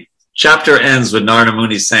then the chapter ends with Narada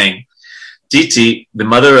Muni saying, Diti, the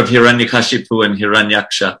mother of Hiranyakashipu and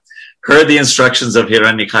Hiranyaksha, heard the instructions of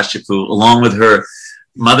Hiranyakashipu along with her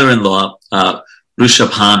mother-in-law,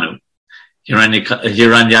 Rushabhanu,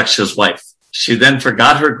 Hiranyaksha's wife. She then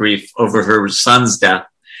forgot her grief over her son's death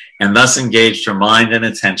and thus engaged her mind and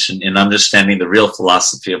attention in understanding the real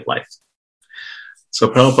philosophy of life. So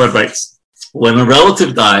Prabhupada writes, when a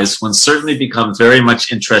relative dies, one certainly becomes very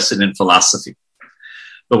much interested in philosophy.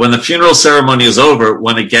 But when the funeral ceremony is over,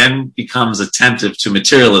 one again becomes attentive to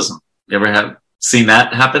materialism. You ever have seen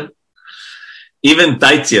that happen? Even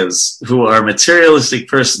Daityas, who are materialistic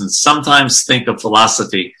persons, sometimes think of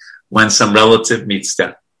philosophy when some relative meets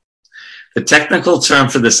death. The technical term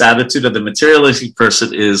for this attitude of the materialistic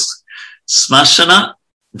person is smashana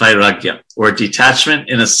vairagya, or detachment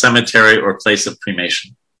in a cemetery or place of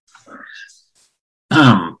cremation.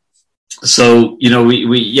 So,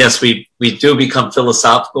 we do become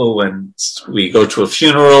philosophical when we go to a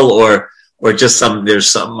funeral or just there's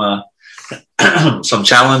some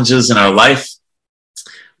challenges in our life.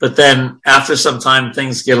 But then after some time,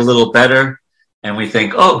 things get a little better and we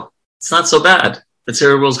think, oh, it's not so bad. The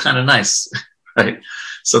material world's kind of nice, right?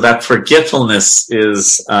 So that forgetfulness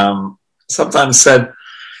is sometimes said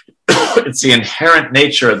it's the inherent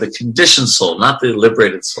nature of the conditioned soul, not the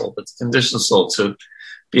liberated soul, but the conditioned soul to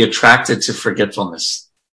be attracted to forgetfulness.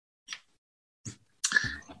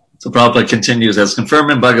 So Prabhupada continues, as confirmed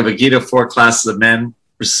in Bhagavad Gita, 4 classes of men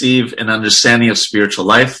receive an understanding of spiritual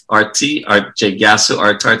life. Arti, Jagyasu,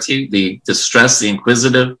 Artarti, the distressed, the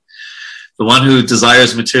inquisitive, the one who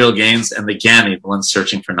desires material gains, and the Gyani, the one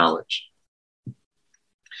searching for knowledge.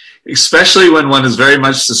 Especially when one is very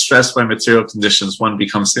much distressed by material conditions, one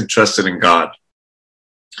becomes interested in God.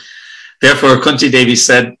 Therefore, Kunti Devi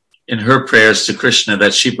said in her prayers to Krishna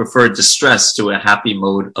that she preferred distress to a happy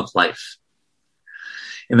mode of life.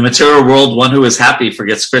 In the material world, one who is happy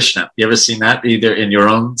forgets Krishna. You ever seen that, either in your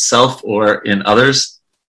own self or in others?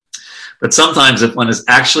 But sometimes if one is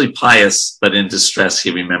actually pious but in distress, he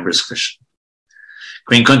remembers Krishna.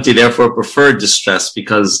 Queen Kunti therefore preferred distress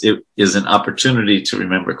because it is an opportunity to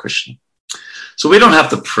remember Krishna. So we don't have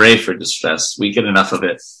to pray for distress. We get enough of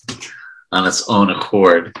it on its own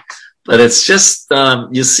accord. But it's just,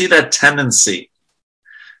 you see that tendency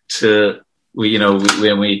to,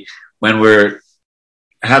 when we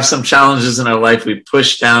have some challenges in our life, we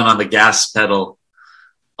push down on the gas pedal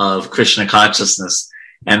of Krishna consciousness.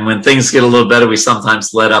 And when things get a little better, we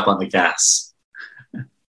sometimes let up on the gas.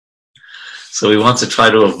 So we want to try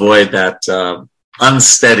to avoid that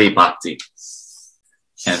unsteady bhakti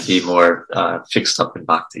and be more fixed up in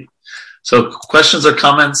bhakti. So questions or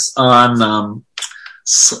comments on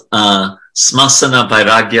smasana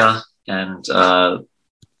vairagya and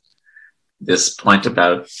this point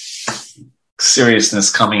about seriousness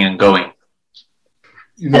coming and going.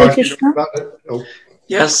 Hare Krishna?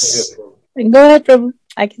 Yes. Go ahead, Prabhu.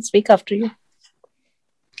 I can speak after you.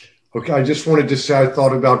 Okay, I just wanted to say I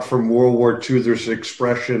thought about from World War II, there's an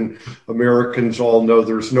expression Americans all know,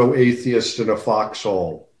 there's no atheist in a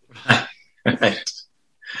foxhole. Right.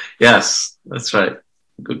 Yes, that's right.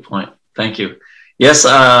 Good point. Thank you. Yes,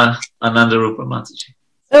 Anandarupa Mataji.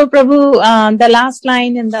 So, Prabhu, the last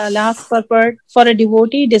line in the last purport, for a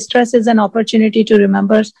devotee, distress is an opportunity to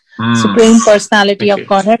remember Supreme Personality of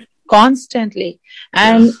Godhead constantly.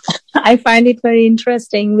 And I find it very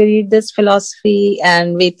interesting. We read this philosophy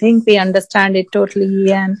and we think we understand it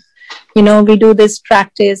totally. And, we do this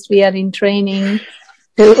practice. We are in training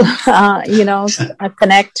to,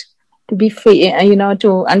 connect, to be free,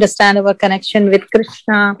 to understand our connection with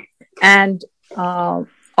Krishna and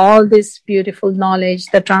all this beautiful knowledge,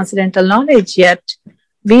 the transcendental knowledge, yet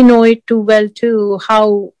we know it too well too,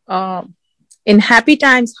 how in happy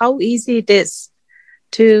times, how easy it is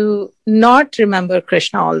to not remember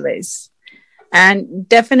Krishna always. And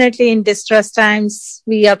definitely in distress times,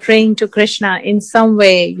 we are praying to Krishna in some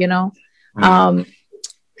way,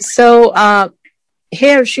 So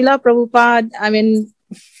here, Srila Prabhupada,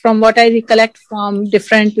 from what I recollect from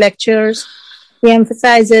different lectures, he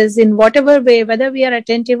emphasizes in whatever way, whether we are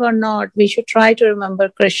attentive or not, we should try to remember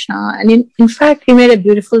Krishna. And in fact, he made a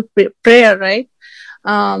beautiful prayer, right?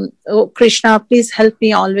 Oh, Krishna, please help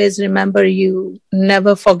me always remember you,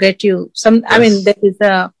 never forget you. There is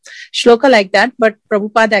a shloka like that, but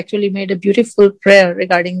Prabhupada actually made a beautiful prayer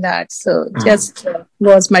regarding that. So just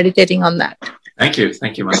was meditating on that. Thank you.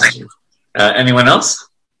 Thank you, Mataji. Anyone else?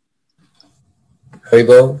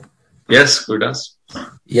 Haribo? Yes, Gurudas.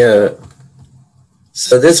 Yeah.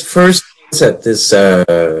 So this first concept, this,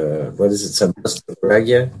 what is it, Samasana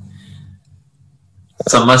Vairagya?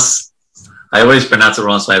 I always pronounce it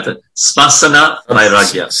wrong, so I have to. Smasana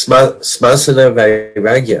Vairagya. Smasana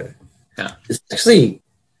Vairagya. Yeah. It's actually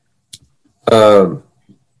a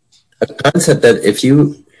concept that if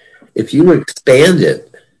you expand it,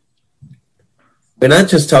 we're not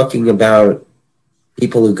just talking about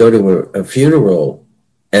people who go to a funeral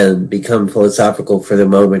and become philosophical for the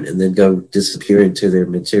moment and then go disappear into their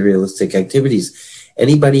materialistic activities.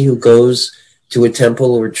 Anybody who goes to a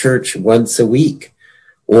temple or church once a week,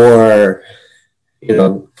 or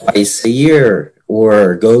twice a year,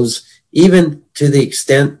 or goes even to the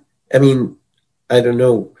extent, I don't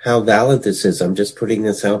know how valid this is. I'm just putting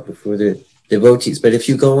this out before the devotees. But if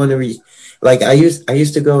you go on I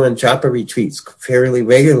used to go on japa retreats fairly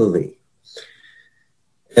regularly.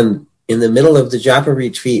 And in the middle of the japa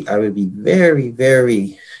retreat, I would be very,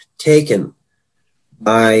 very taken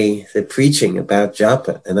by the preaching about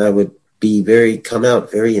japa. And I would come out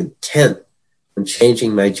very intent on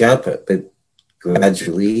changing my japa, but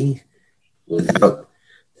gradually, without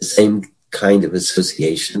the same kind of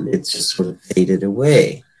association, it just sort of faded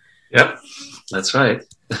away. Yep, that's right.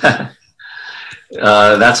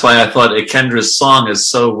 That's why I thought Ekendra's song is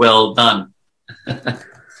so well done.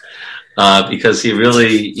 Because he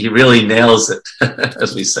really nails it,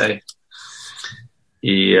 as we say.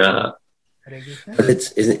 But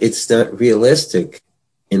it's not realistic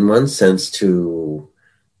in one sense to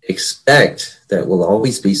expect that we'll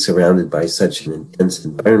always be surrounded by such an intense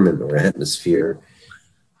environment or atmosphere.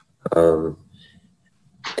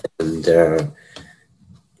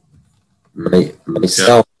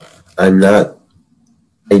 Myself, I know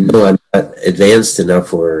I'm not advanced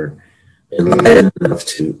enough or enlightened enough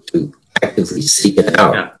to actively seek it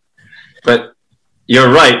out. Yeah. But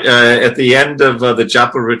you're right. At the end of the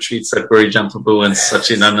japa retreats that Burijan Prabhu and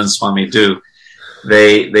Satchidananda Swami do,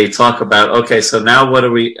 they talk about, okay, so now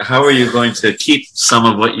how are you going to keep some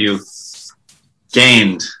of what you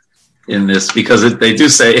gained in this? Because they do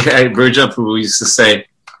say, Burijan Prabhu used to say,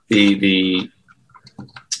 the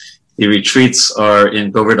retreats are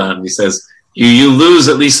in Govardhan. He says, you lose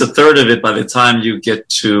at least a third of it by the time you get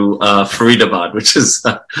to Faridabad, which is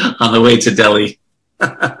on the way to Delhi,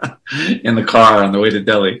 in the car on the way to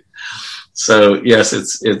Delhi. So yes, it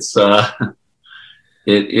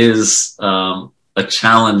is a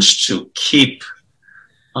challenge to keep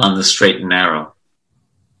on the straight and narrow.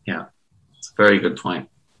 Yeah, it's a very good point.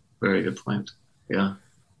 Very good point. Yeah.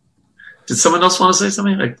 Did someone else want to say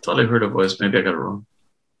something? I thought I heard a voice. Maybe I got it wrong.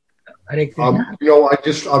 I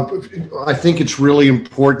think it's really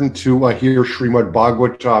important to hear Srimad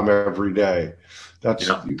Bhagavatam every day. That's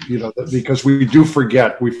because we do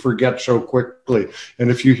forget. We forget so quickly,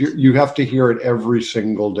 and if you have to hear it every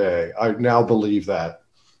single day. I now believe that.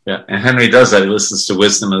 Yeah, and Henry does that. He listens to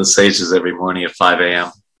Wisdom of the Sages every morning at 5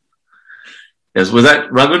 a.m. Yes, was that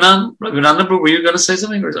Raghunan? Raghunan, were you going to say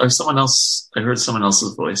something, or someone else? I heard someone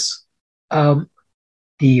else's voice.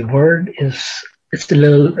 The word is, it's a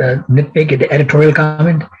little nitpick, the editorial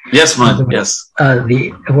comment. Yes, man, yes.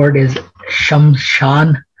 The word is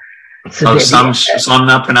Shamshan. So so I'm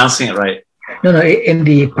not pronouncing it right. No, in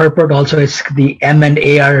the purport also it's the M and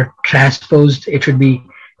A are transposed. It should be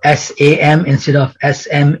SAM instead of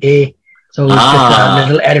SMA. So it's just a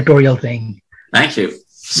little editorial thing. Thank you.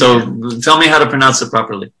 So tell me how to pronounce it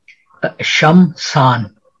properly.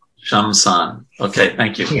 Shamsan. Shamsan. Okay,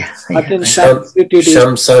 thank you. Yeah. But in Sanskrit it is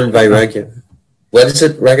Shamsan Vairagya. What is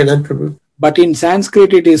it, Raghunath Prabhu? But in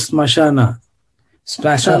Sanskrit it is smashana.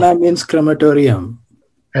 Smashana means crematorium.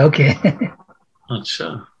 Okay.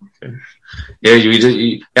 Achha. Okay. Yeah,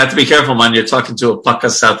 you have to be careful, man. You're talking to a Pakka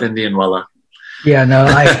South Indian wala. Yeah, no,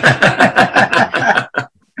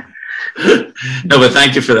 No, but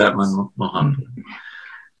thank you for that, Mohammed.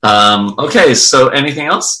 Okay, so anything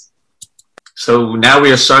else? So now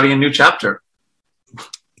we are starting a new chapter.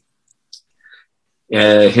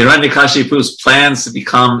 Hiranyakashipu's plans to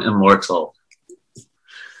become immortal.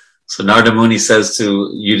 So Narada Muni says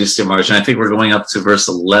to Yudhishthira Maharaj, and I think we're going up to verse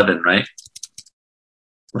 11, right?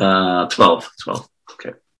 12.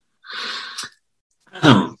 Okay.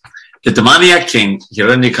 The demoniac king,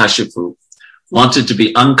 Hiranyakashipu, wanted to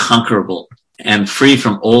be unconquerable and free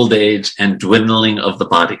from old age and dwindling of the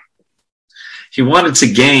body. He wanted to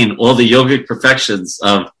gain all the yogic perfections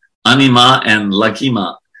of Anima and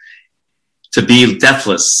Laghima, to be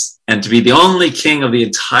deathless, and to be the only king of the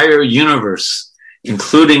entire universe,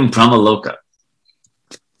 including Brahmaloka.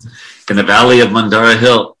 In the valley of Mandara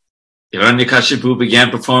Hill, Hiranyakashipu began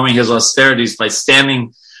performing his austerities by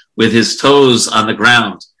standing with his toes on the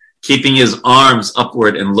ground, keeping his arms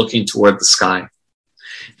upward and looking toward the sky.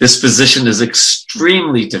 This position is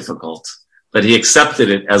extremely difficult, but he accepted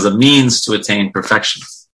it as a means to attain perfection.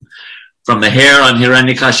 From the hair on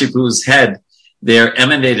Hiranyakashipu's head, there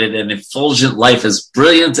emanated an effulgent life as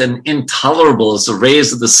brilliant and intolerable as the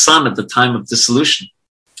rays of the sun at the time of dissolution.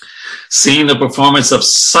 Seeing the performance of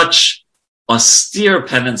such austere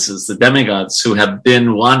penances, the demigods who have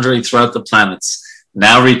been wandering throughout the planets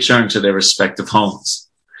now return to their respective homes.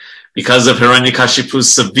 Because of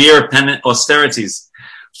Hiranyakashipu's severe austerities,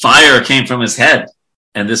 fire came from his head,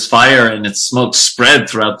 and this fire and its smoke spread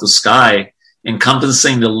throughout the sky,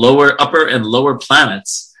 encompassing the upper and lower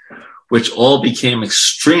planets, which all became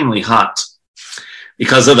extremely hot.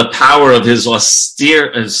 Because of the power of his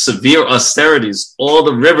severe austerities, all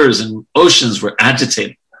the rivers and oceans were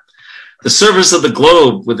agitated. The surface of the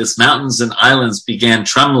globe with its mountains and islands began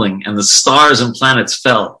trembling, and the stars and planets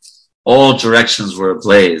fell. All directions were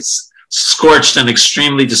ablaze. Scorched and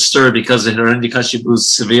extremely disturbed because of Hiranyakashipu's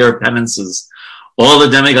severe penances, all the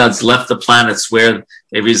demigods left the planets where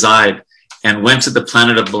they reside and went to the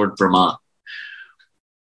planet of Lord Brahma,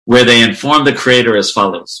 where they informed the Creator as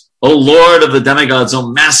follows. O Lord of the demigods,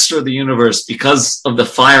 O Master of the universe, because of the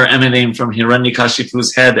fire emanating from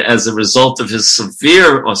Hiranyakashipu's head as a result of his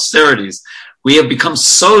severe austerities, we have become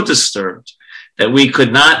so disturbed that we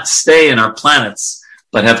could not stay in our planets,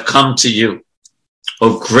 but have come to you.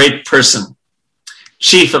 O great person,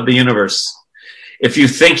 chief of the universe, if you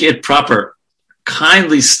think it proper,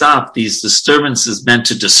 kindly stop these disturbances meant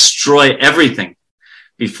to destroy everything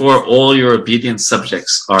before all your obedient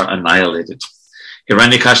subjects are annihilated.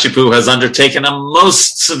 Hiranyakashipu has undertaken a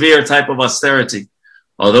most severe type of austerity.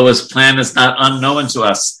 Although his plan is not unknown to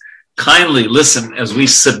us, kindly listen as we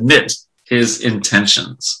submit his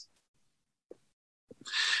intentions.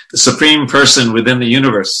 The supreme person within the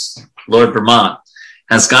universe, Lord Brahma,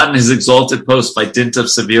 has gotten his exalted post by dint of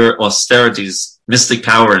severe austerities, mystic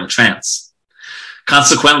power, and trance.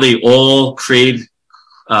 Consequently, after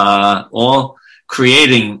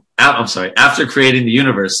creating the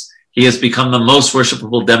universe, he has become the most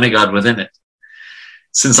worshipable demigod within it.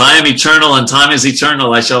 Since I am eternal and time is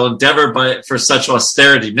eternal, I shall endeavor for such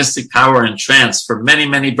austerity, mystic power, and trance for many,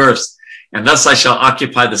 many births, and thus I shall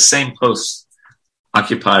occupy the same post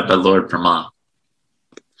occupied by Lord Brahma.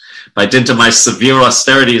 By dint of my severe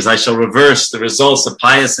austerities, I shall reverse the results of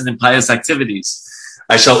pious and impious activities.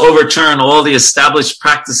 I shall overturn all the established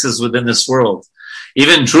practices within this world.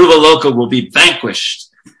 Even Dhruvaloka will be vanquished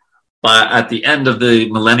at the end of the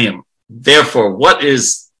millennium. Therefore, what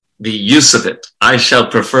is the use of it? I shall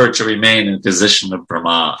prefer to remain in the position of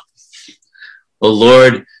Brahma. O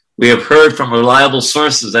Lord, we have heard from reliable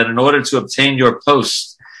sources that in order to obtain your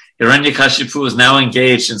post, Hiranyakashipu is now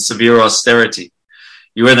engaged in severe austerity.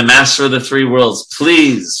 You are the master of the three worlds.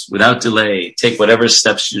 Please, without delay, take whatever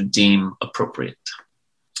steps you deem appropriate.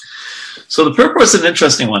 So the purport is an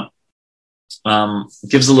interesting one.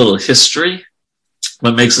 Gives a little history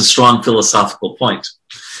what makes a strong philosophical point.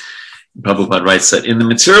 Prabhupada writes that in the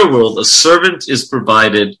material world, a servant is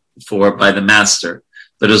provided for by the master,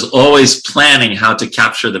 but is always planning how to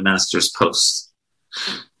capture the master's post.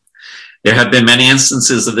 There have been many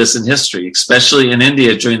instances of this in history, especially in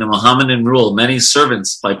India during the Mohammedan rule. Many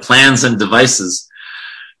servants, by plans and devices,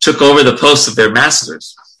 took over the posts of their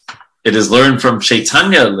masters. It is learned from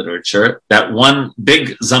Chaitanya literature that one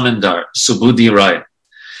big zamindar, Subudhi Rai,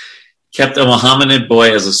 kept a Mohammedan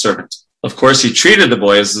boy as a servant. Of course, he treated the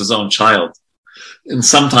boy as his own child. And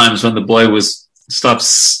sometimes when the boy would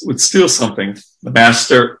steal something, the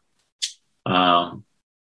master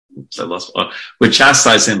would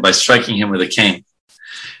chastise him by striking him with a cane.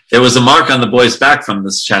 There was a mark on the boy's back from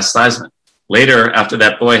this chastisement. Later, after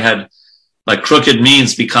that boy had, by crooked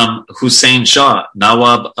means, become Hussein Shah,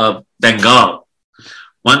 Nawab of Bengal,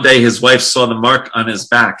 one day his wife saw the mark on his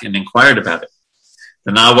back and inquired about it.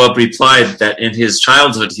 The Nawab replied that in his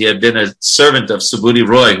childhood he had been a servant of Subudhi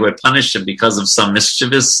Roy, who had punished him because of some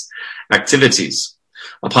mischievous activities.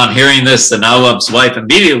 Upon hearing this, the Nawab's wife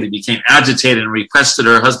immediately became agitated and requested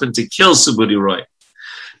her husband to kill Subudhi Roy.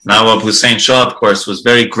 Nawab Hussein Shah, of course, was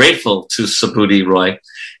very grateful to Subudhi Roy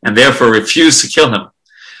and therefore refused to kill him.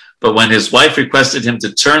 But when his wife requested him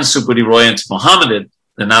to turn Subudhi Roy into Mohammedan,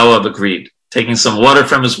 the Nawab agreed. Taking some water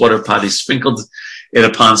from his water pot, he sprinkled it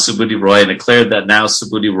upon Subudhi Roy and declared that now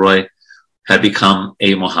Subudhi Roy had become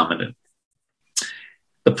a Mohammedan.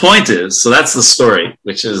 The point is, so that's the story,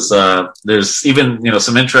 which is, there's even,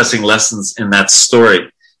 some interesting lessons in that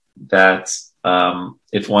story that,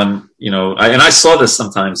 if one, and I saw this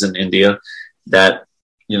sometimes in India, that,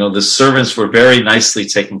 the servants were very nicely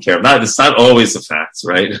taken care of. It's not always the fact,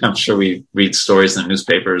 right? I'm sure we read stories in the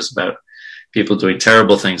newspapers about people doing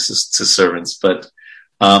terrible things to servants, but,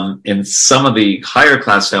 in some of the higher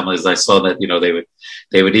class families, I saw that,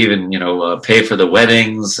 they would even, pay for the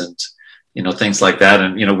weddings and, things like that.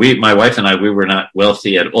 And, my wife and I, we were not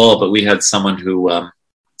wealthy at all, but we had someone who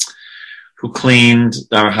cleaned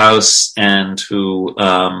our house and who,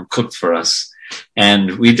 cooked for us.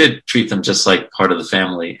 And we did treat them just like part of the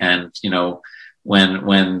family. And,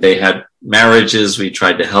 when they had marriages, we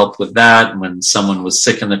tried to help with that. And when someone was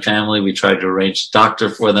sick in the family, we tried to arrange a doctor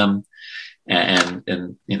for them. And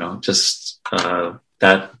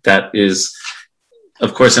that is,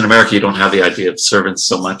 of course, in America, you don't have the idea of servants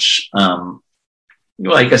so much.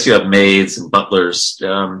 I guess you have maids and butlers,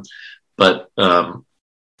 but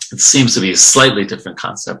it seems to be a slightly different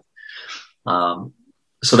concept.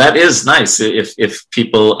 So that is nice if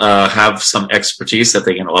people have some expertise that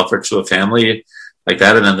they can offer to a family like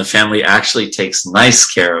that, and then the family actually takes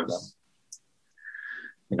nice care of them.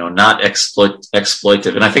 Not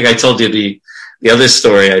exploitive. And I think I told you the other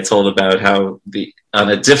story I told about how on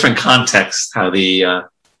a different context, how the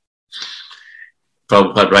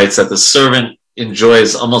Prabhupada writes that the servant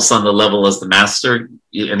enjoys almost on the level as the master.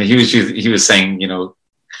 And he was saying,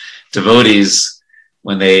 devotees,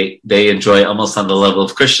 when they enjoy almost on the level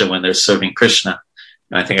of Krishna when they're serving Krishna.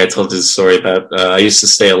 And I think I told you the story about, I used to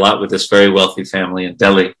stay a lot with this very wealthy family in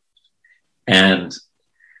Delhi. And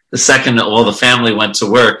the second all the family went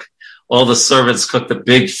to work, all the servants cooked a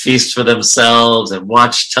big feast for themselves and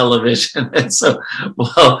watched television. And so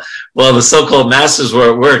while the so-called masters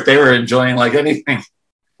were at work, they were enjoying like anything.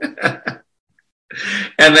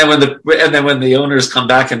 And then when the owners come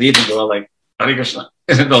back and eat, they're all like, Hare Krishna.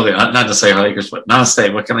 No, not to say Hare Krishna, but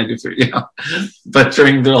Namaste, what can I do for you? But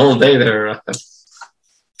during the whole day,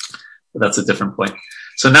 that's a different point.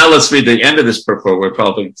 So now let's read the end of this purport where it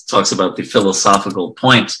probably talks about the philosophical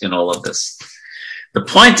point in all of this. The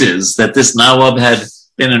point is that this Nawab had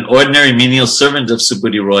been an ordinary menial servant of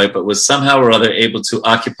Subudhi Roy, but was somehow or other able to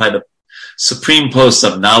occupy the supreme post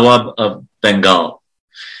of Nawab of Bengal.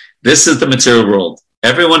 This is the material world.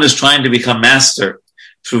 Everyone is trying to become master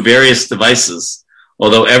through various devices,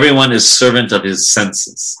 although everyone is servant of his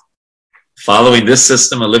senses. Following this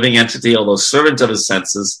system, a living entity, although servant of his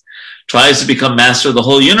senses, tries to become master of the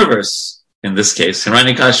whole universe. In this case,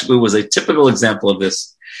 Hiranyakashipu was a typical example of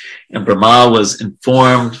this, and Brahma was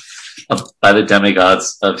informed by the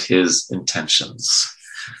demigods of his intentions.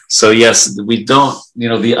 So yes, we don't,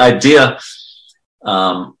 the idea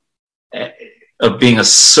of being a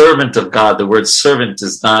servant of God, the word servant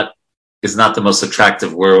is not the most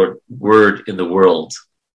attractive word in the world.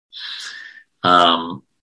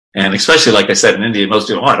 And especially, like I said, in India, most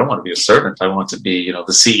people, I don't want to be a servant. I want to be, the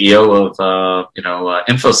CEO of,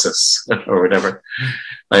 Infosys or whatever.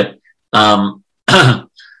 Right?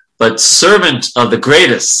 But servant of the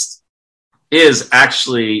greatest is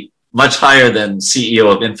actually much higher than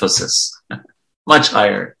CEO of Infosys. Much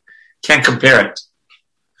higher. Can't compare it.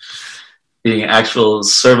 being actual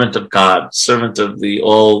servant of God, servant of the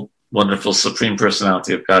all wonderful Supreme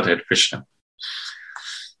Personality of Godhead, Krishna.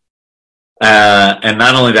 And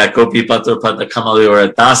not only that, Gopi Patra Pada Kamali, or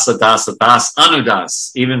a Dasa Dasa Das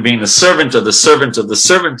Anudas, even being the servant of the servant of the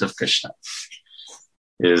servant of Krishna,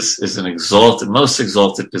 is an exalted, most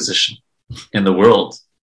exalted position in the world.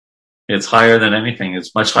 It's higher than anything.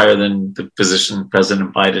 It's much higher than the position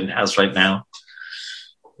President Biden has right now,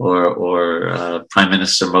 or Prime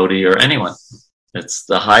Minister Modi, or anyone. It's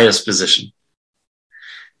the highest position,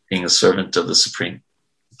 being a servant of the Supreme.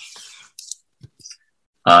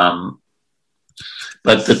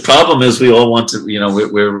 But the problem is, we all want to,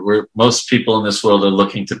 we're most people in this world are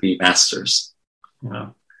looking to be masters,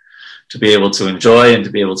 to be able to enjoy and to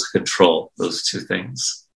be able to control those two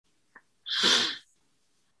things.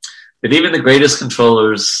 But even the greatest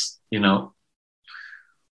controllers,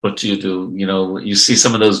 what do? You see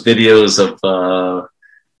some of those videos of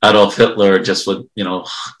Adolf Hitler just with,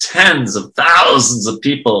 tens of thousands of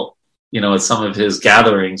people, at some of his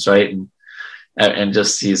gatherings, right? And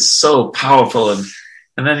just, he's so powerful.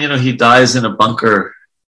 And then, he dies in a bunker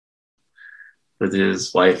with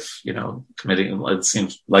his wife, it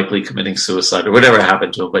seems likely committing suicide or whatever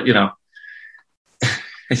happened to him. But,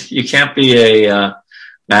 you can't be a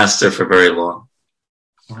master for very long.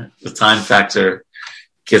 Right? The time factor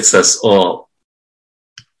gets us all.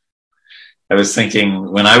 I was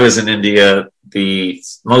thinking, when I was in India, the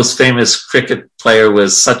most famous cricket player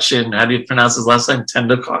was Sachin, how do you pronounce his last name?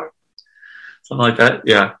 Tendulkar? Something like that?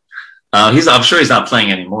 Yeah. I'm sure he's not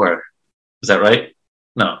playing anymore. Is that right?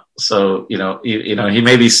 No. So, he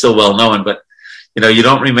may be still well known, but, you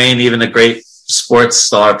don't remain even a great sports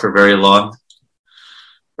star for very long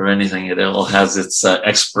or anything. It all has its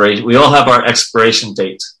expiration. We all have our expiration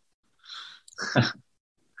date.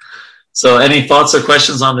 So any thoughts or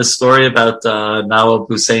questions on this story about Nawab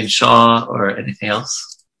Hussain Shah or anything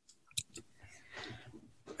else?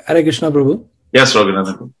 Hare Krishna, Prabhu. Yes,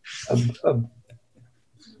 Raghunathan.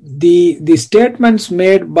 The statements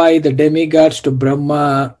made by the demigods to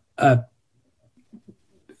Brahma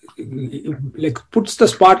puts the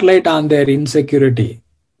spotlight on their insecurity.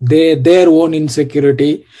 Their own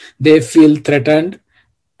insecurity. They feel threatened,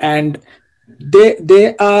 and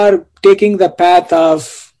they are taking the path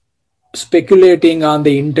of speculating on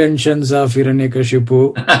the intentions of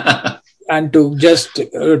Hiranyakashipu and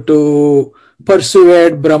to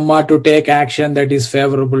persuade Brahma to take action that is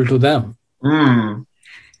favorable to them.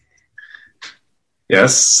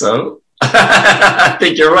 Yes, so I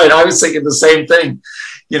think you're right. I was thinking the same thing.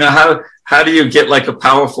 How do you get like a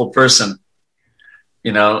powerful person,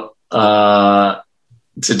 to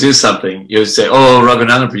do something? You say, oh,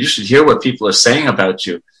 Raghunathan, you should hear what people are saying about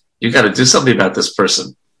you. You got to do something about this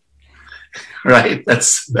person. Right?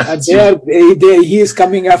 He is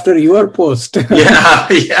coming after your post. Yeah,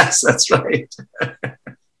 yes, that's right.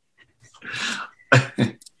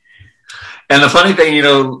 And the funny thing,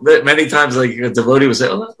 many times like a devotee would say,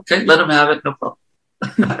 oh, okay, let him have it, no problem.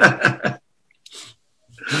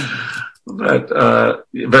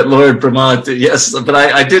 But Lord Brahma, yes, but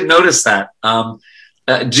I did notice that.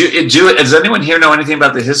 Does anyone here know anything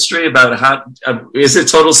about the history, about how, is it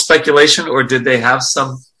total speculation, or did they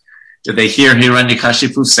hear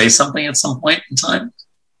Hiranyakashipu say something at some point in time?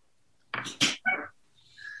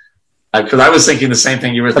 Because I was thinking the same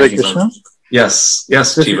thing you were thinking. Hare Krishna? Yes,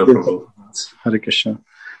 Jiva Prabhu. Hare Krishna.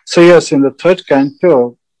 So yes, in the third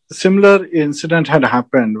canto, a similar incident had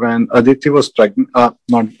happened when Aditi was pregnant,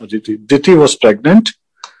 Diti was pregnant.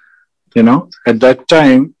 At that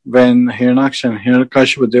time when Hiranyaksha and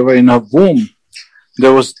Hiranyakashipu, they were in her womb,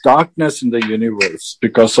 there was darkness in the universe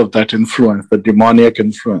because of that influence, the demoniac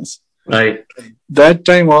influence. Right. That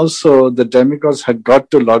time also, the demigods had got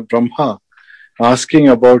to Lord Brahma asking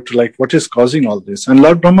about what is causing all this. And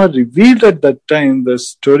Lord Brahma revealed at that time the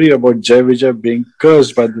story about Jai Vijay being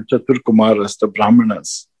cursed by the Chatur Kumaras, the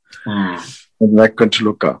Brahmanas, in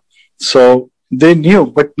Vaikuntha. So they knew,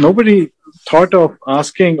 but nobody thought of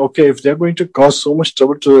asking, okay, if they're going to cause so much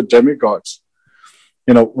trouble to the demigods,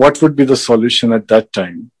 what would be the solution at that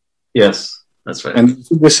time? Yes, that's right. And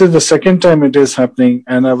this is the second time it is happening.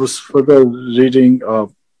 And I was further reading,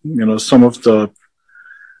 some of the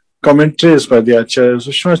commentaries by the Acharyas.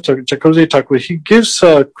 Vishwanath Chakravarti Thakur, he gives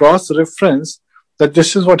a cross-reference that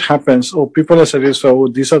this is what happens. Oh, people are satisfied. Oh,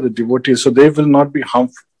 these are the devotees, so they will not be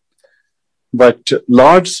harmful. But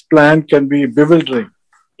Lord's plan can be bewildering,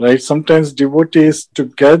 right? Sometimes devotees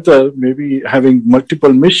together may be having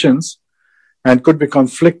multiple missions and could be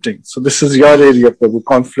conflicting. So this is your area, Prabhu,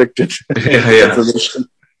 conflicted. Yeah.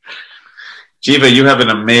 Jiva, you have an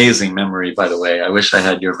amazing memory, by the way. I wish I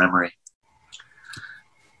had your memory.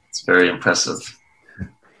 It's It's very impressive.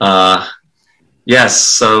 Yes.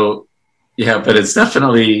 So, yeah, but it's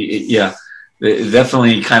definitely,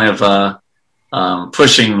 definitely kind of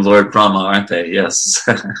pushing Lord Brahma, aren't they? Yes.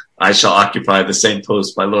 I shall occupy the same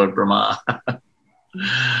post by Lord Brahma.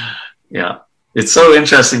 Yeah. It's so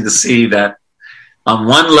interesting to see that on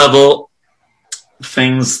one level,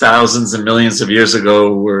 things thousands and millions of years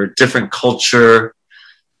ago were different culture,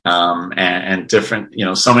 and different,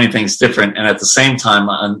 so many things different. And at the same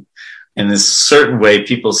time, in this certain way,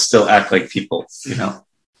 people still act like people,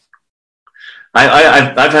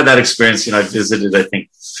 I've had that experience. I've visited, I think,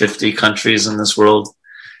 50 countries in this world.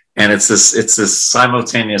 And it's this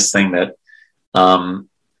simultaneous thing that,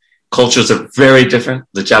 cultures are very different.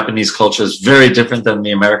 The Japanese culture is very different than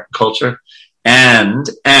the American culture. And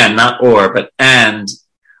on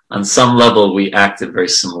some level, we act in very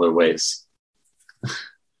similar ways.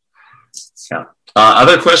 Yeah.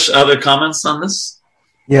 Other comments on this?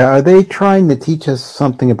 Yeah. Are they trying to teach us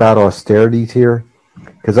something about austerities here?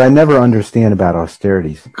 Because I never understand about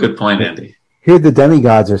austerities. Good point, Andy. Here the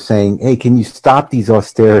demigods are saying, hey, can you stop these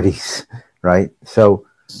austerities? Right? So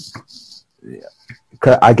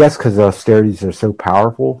I guess because austerities are so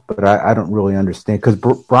powerful, but I don't really understand. Because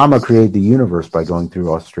Brahma created the universe by going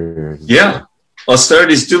through austerities. Yeah.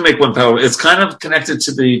 Austerities do make one powerful. It's kind of connected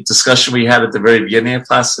to the discussion we had at the very beginning of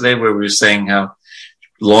class today, where we were saying how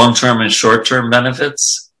long-term and short-term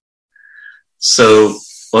benefits. So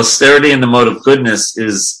austerity in the mode of goodness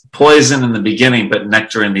is poison in the beginning, but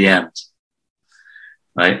nectar in the end.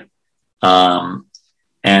 Right?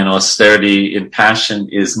 And austerity in passion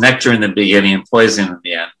is nectar in the beginning and poison in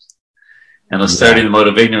the end. And austerity in the mode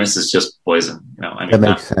of ignorance is just poison. That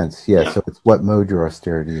makes sense. Yeah. So it's what mode your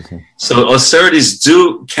austerity is in. So austerities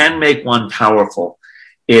can make one powerful,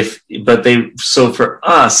 so for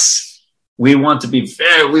us, we want to be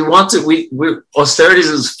fair. Austerities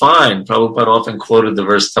is fine. Prabhupada often quoted the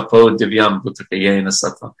verse tapo divyam bhutakayena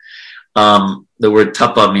sattva. The word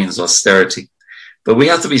tapa means austerity. But we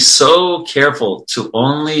have to be so careful to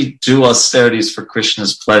only do austerities for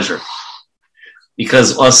Krishna's pleasure.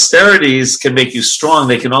 Because austerities can make you strong.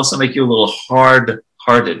 They can also make you a little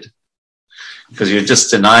hard-hearted. Because you're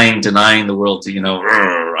just denying the world to,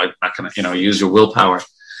 I'm not going to, use your willpower.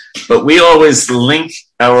 But we always link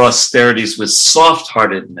our austerities with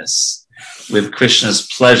soft-heartedness, with Krishna's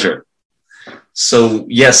pleasure. So,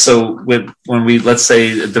 yes, when let's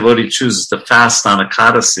say a devotee chooses to fast on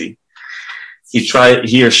Ekadasi,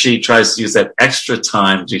 he or she tries to use that extra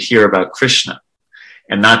time to hear about Krishna.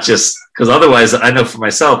 And not just, because otherwise, I know for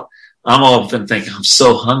myself, I'm often thinking, I'm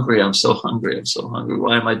so hungry.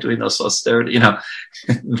 Why am I doing this austerity?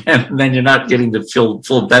 And then you're not getting the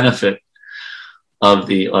full benefit of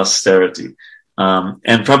the austerity.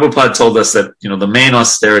 And Prabhupada told us that, the main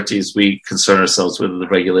austerities we concern ourselves with are the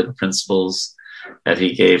regulated principles that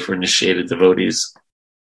he gave for initiated devotees,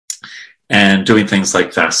 and doing things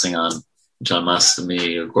like fasting on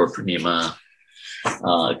Janmashtami or Gaur Purnima,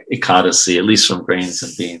 Ekadasi, at least from grains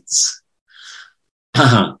and beans.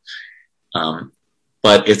 But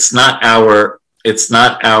it's not our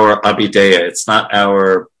abhideya. It's not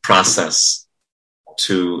our process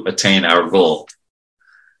to attain our goal.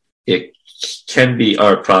 It can be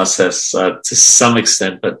our process to some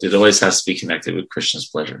extent, but it always has to be connected with Krishna's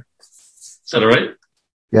pleasure. Is that all right?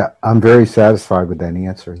 Yeah, I'm very satisfied with that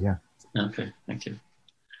answer. Yeah. Okay, thank you.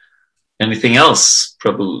 Anything else,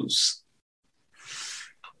 Prabhus?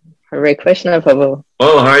 Hare Krishna, Prabhu.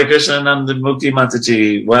 Oh, Hare Krishna, Nandamukti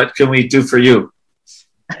Mataji. What can we do for you?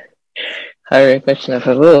 Hare Krishna,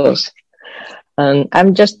 Prabhu.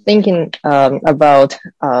 I'm just thinking about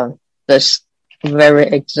this very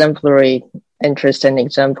exemplary, interesting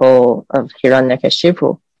example of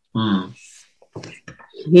Hiranyakashipu.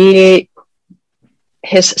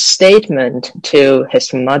 His statement to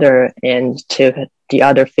his mother and to the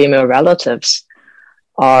other female relatives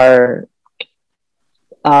are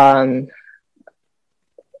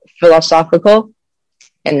philosophical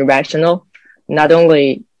and rational, not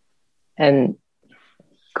only and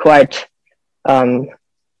quite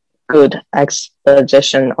good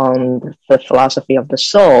exposition on the philosophy of the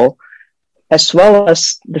soul, as well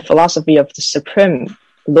as the philosophy of the Supreme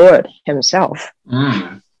Lord himself.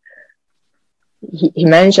 He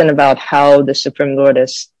mentioned about how the Supreme Lord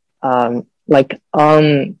is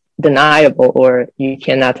undeniable, or you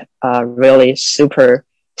cannot really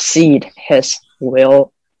supersede his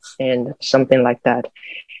will and something like that.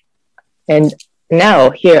 And now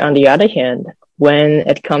here on the other hand, when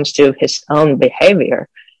it comes to his own behavior,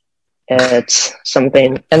 it's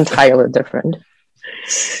something entirely different.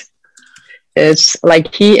 It's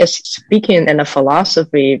like he is speaking in a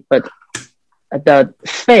philosophy, but the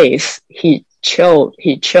faith he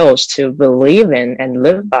chose to believe in and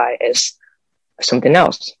live by is something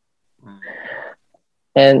else.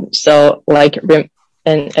 And so, like,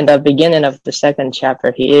 in the beginning of the second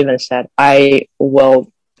chapter, he even said, I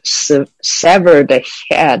will sever the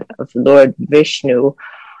head of Lord Vishnu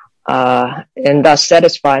and thus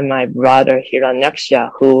satisfy my brother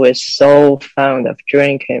Hiranyaksha, who is so fond of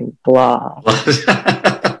drinking blood.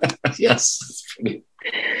 Yes.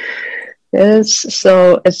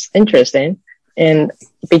 It's interesting. And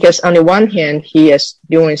because on the one hand, he is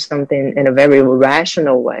doing something in a very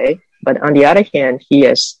rational way, but on the other hand, he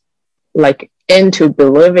is like into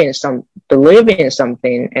believing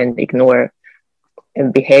something and ignore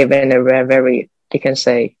and behave in a very, you can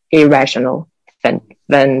say, irrational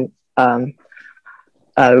than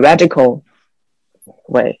radical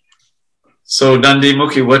way. So Nandi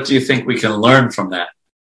Mukhi, what do you think we can learn from that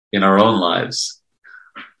in our own lives?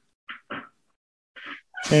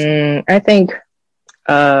 I think,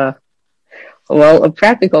 a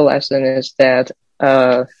practical lesson is that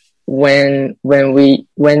when we're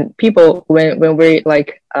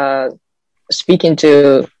like speaking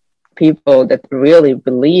to people that really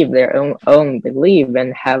believe their own belief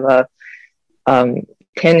and have a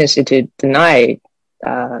tendency to deny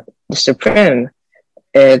the supreme,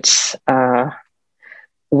 it's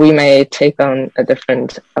we may take on a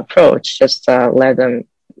different approach. Just let them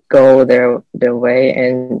go their way,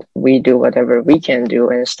 and we do whatever we can do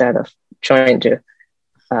instead of trying to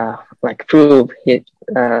like prove it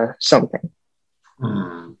something.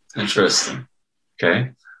 Interesting.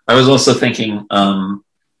 Okay. I was also thinking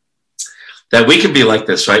that we can be like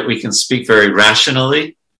this, right? We can speak very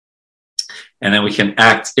rationally, and then we can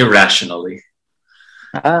act irrationally.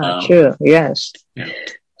 True. Yes. Yeah.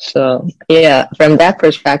 So yeah, from that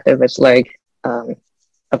perspective, it's like a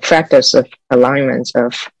practice of alignment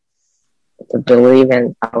of the belief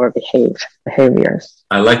in our behaviors.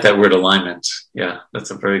 I like that word, alignment. Yeah, that's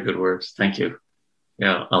a very good word. Thank you.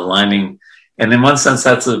 Yeah, aligning. And in one sense,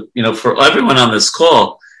 that's for everyone on this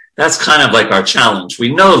call, that's kind of like our challenge.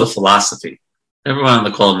 We know the philosophy. Everyone on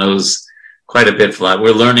the call knows quite a bit.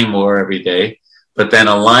 We're learning more every day, but then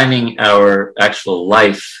aligning our actual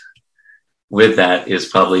life with that is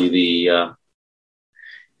probably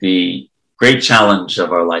the great challenge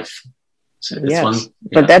of our life. So yes,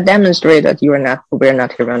 but that demonstrates that we're not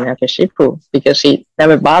Hiranyakashipu, because he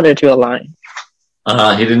never bothered to align.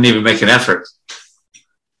 He didn't even make an effort.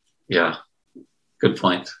 Yeah, good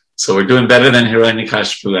point. So we're doing better than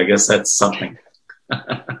Hiranyakashipu. I guess that's something.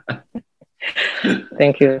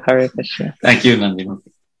 Thank you, Hare Krishna. Thank you,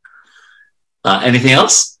 Nandimukhi. Anything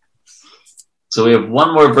else? So we have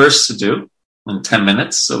one more verse to do in 10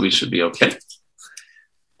 minutes, so we should be okay.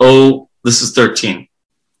 Oh, this is 13.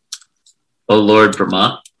 O Lord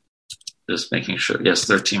Brahma, just making sure. Yes,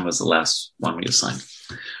 13 was the last one we assigned.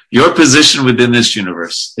 Your position within this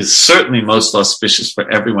universe is certainly most auspicious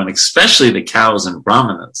for everyone, especially the cows and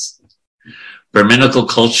brahmanas. Brahminical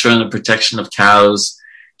culture and the protection of cows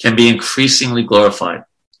can be increasingly glorified,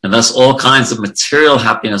 and thus all kinds of material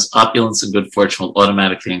happiness, opulence, and good fortune will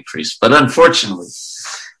automatically increase. But unfortunately,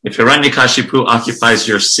 if Hiranyakashipu occupies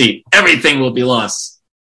your seat, everything will be lost.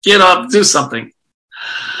 Get up, do something.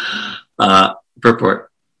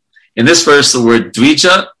 Purport. In this verse, the word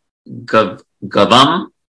Dvija,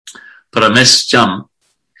 Gavam, Paramesyam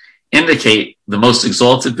indicate the most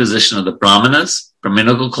exalted position of the Brahmanas,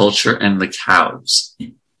 Brahminical culture, and the cows.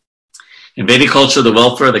 In Vedic culture, the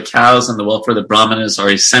welfare of the cows and the welfare of the Brahmanas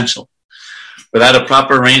are essential. Without a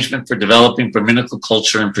proper arrangement for developing Brahminical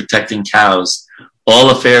culture and protecting cows,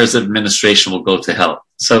 all affairs of administration will go to hell.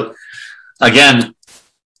 So, again,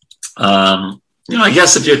 I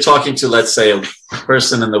guess if you're talking to, let's say, a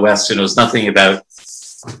person in the West who knows nothing about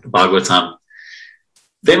Bhagavatam,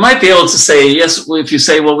 they might be able to say, yes, if you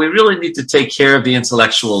say, well, we really need to take care of the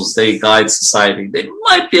intellectuals, they guide society, they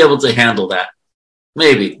might be able to handle that.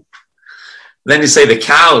 Maybe. Then you say the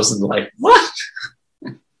cows, and they're like, what?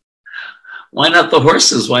 Why not the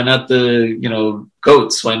horses? Why not the,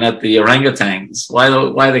 goats? Why not the orangutans? Why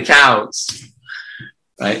the cows?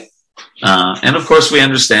 Right? And of course, we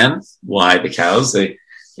understand why the cows. The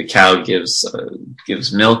cow gives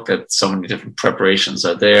milk. That so many different preparations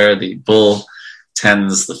are there. The bull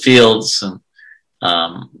tends the fields,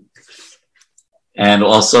 and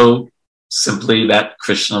also simply that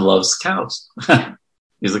Krishna loves cows.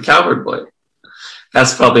 He's a cowherd boy.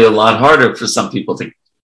 That's probably a lot harder for some people to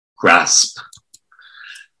grasp,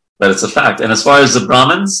 but it's a fact. And as far as the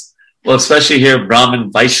Brahmins, well, especially here, Brahmin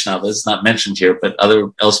Vaishnava is not mentioned here, but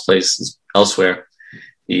elsewhere,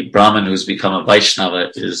 the Brahmin who's become a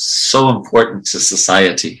Vaishnava is so important to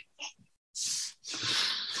society.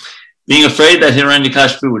 Being afraid that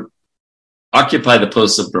Hiranyakashipu would occupy the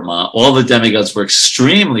post of Brahma, all the demigods were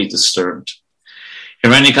extremely disturbed.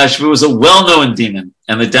 Hiranyakashipu was a well-known demon,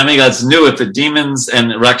 and the demigods knew if the demons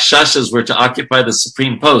and Rakshasas were to occupy the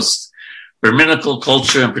supreme post, Brahminical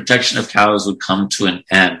culture and protection of cows would come to an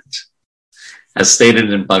end. As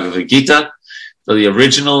stated in Bhagavad Gita, the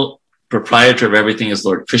original proprietor of everything is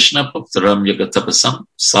Lord Krishna, Bhaktaram Yagatapasam,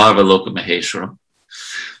 Sarvaloka Maheshwaram.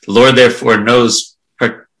 The Lord therefore knows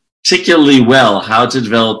particularly well how to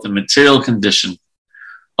develop the material condition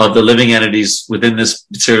of the living entities within this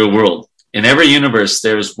material world. In every universe,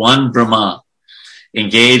 there is one Brahma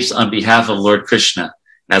engaged on behalf of Lord Krishna,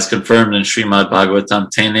 as confirmed in Srimad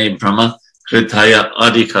Bhagavatam, Tene Brahma Kritaya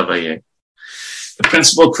Adhikavaye. The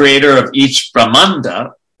principal creator of each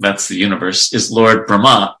Brahmanda, that's the universe, is Lord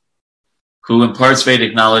Brahma, who imparts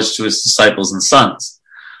Vedic knowledge to his disciples and sons.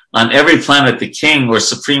 On every planet, the king or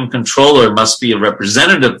supreme controller must be a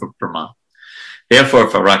representative of Brahma. Therefore,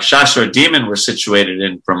 if a Rakshasa or demon were situated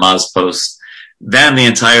in Brahma's post, then the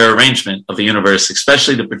entire arrangement of the universe,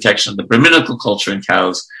 especially the protection of the Brahminical culture and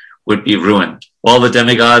cows, would be ruined. All the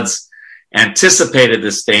demigods anticipated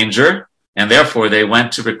this danger, and therefore they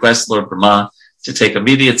went to request Lord Brahma to take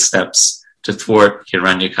immediate steps to thwart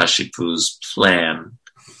Hiranyakashipu's plan.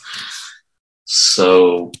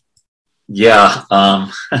 So, yeah,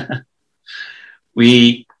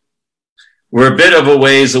 we're a bit of a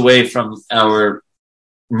ways away from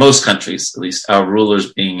most countries, at least our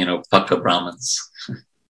rulers being, Paka Brahmins.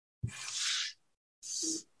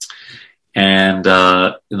 And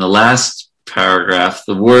in the last paragraph,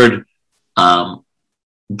 the word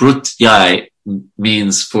brutyai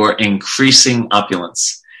means for increasing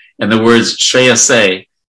opulence. And the word shreyase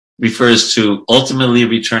refers to ultimately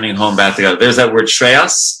returning home back to God. There's that word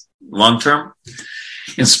shreyas, long term.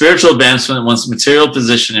 In spiritual advancement, one's material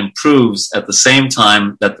position improves at the same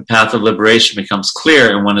time that the path of liberation becomes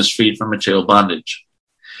clear and one is freed from material bondage.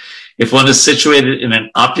 If one is situated in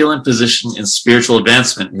an opulent position in spiritual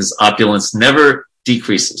advancement, his opulence never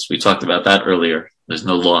decreases. We talked about that earlier. There's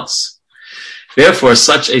no loss. Therefore,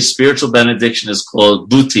 such a spiritual benediction is called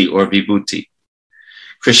bhuti or vibhuti.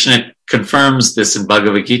 Krishna confirms this in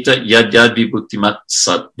Bhagavad Gita, yad yad vibhutimat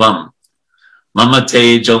sattvam, mama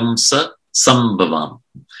te jomsa sambhavam.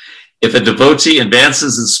 If a devotee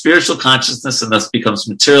advances in spiritual consciousness and thus becomes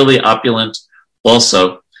materially opulent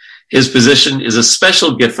also, his position is a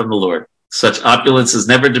special gift from the Lord. Such opulence is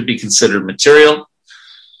never to be considered material.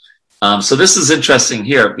 So this is interesting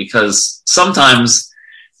here because sometimes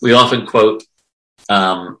we often quote,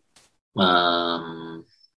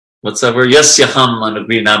 what's that word? Yasyaham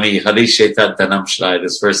anugrinami harishetat dhanam shrai.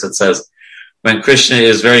 This verse that says, when Krishna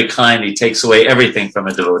is very kind, he takes away everything from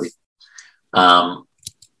a devotee.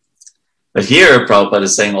 But here, Prabhupada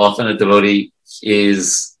is saying often a devotee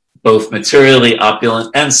is both materially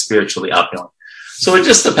opulent and spiritually opulent. So it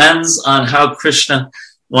just depends on how Krishna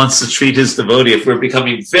wants to treat his devotee. If we're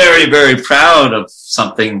becoming very, very proud of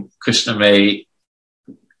something, Krishna may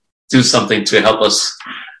do something to help us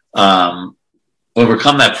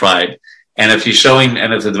overcome that pride. And if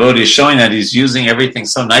the devotee is showing that he's using everything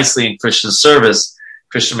so nicely in Krishna's service,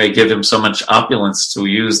 Krishna may give him so much opulence to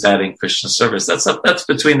use that in Krishna's service. That's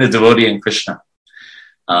between the devotee and Krishna.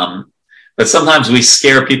 But sometimes we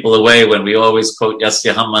scare people away when we always quote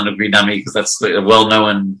Yasyaham anugrinami, because that's a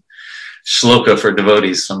well-known shloka for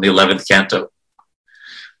devotees from the 11th canto,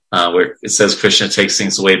 where it says Krishna takes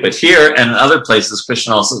things away. But here and in other places,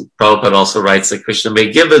 Prabhupada also writes that Krishna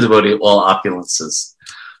may give the devotee all opulences.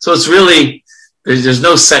 So it's really, there's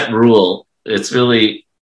no set rule. It's really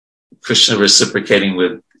Krishna reciprocating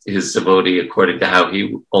with his devotee according to how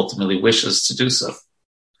he ultimately wishes to do so.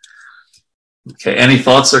 Okay, any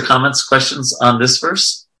thoughts or comments, questions on this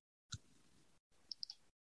verse?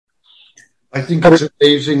 I think it's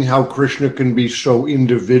amazing how Krishna can be so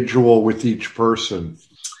individual with each person.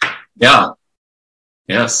 Yeah.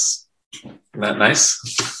 Yes. Isn't that nice?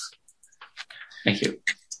 Thank you.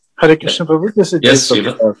 Hare Krishna Prabhu. Yes,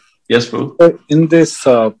 Shiva. Yes, Prabhu. In this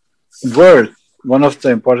verse, one of the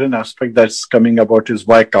important aspects that's coming about is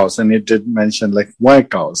why cows, and it did mention why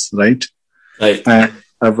cows, right? Right. And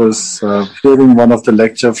I was hearing one of the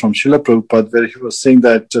lecture from Srila Prabhupada where he was saying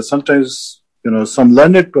that sometimes, some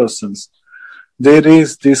learned persons, they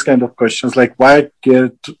raise these kind of questions like why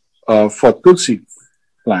care for Tulsi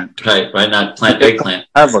plant? Right, why not plant eggplant?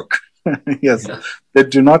 Havoc. Yes. Yeah. They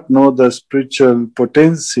do not know the spiritual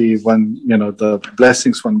potency the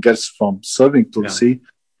blessings one gets from serving Tulsi,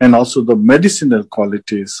 and also the medicinal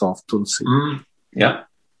qualities of Tulsi. Yeah.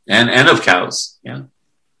 And of cows. Yeah.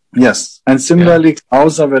 Yes. And similarly,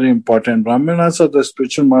 cows are very important. Brahmanas are the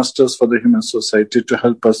spiritual masters for the human society to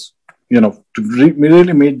help us,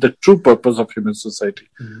 really meet the true purpose of human society.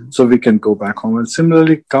 So we can go back home. And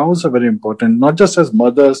similarly, cows are very important, not just as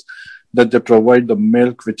mothers that they provide the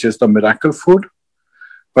milk, which is the miracle food,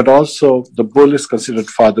 but also the bull is considered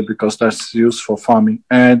father because that's used for farming.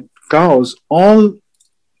 And cows, all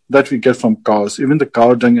that we get from cows, even the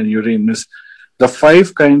cow dung and urine, is the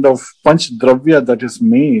 5 kind of panch dravya that is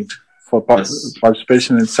made for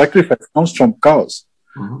participation in sacrifice comes from cows,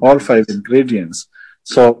 all 5 ingredients.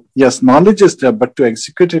 So yes, knowledge is there, but to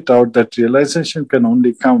execute it out, that realization can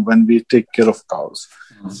only come when we take care of cows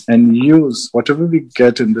and use whatever we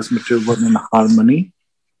get in this material world in harmony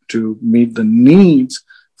to meet the needs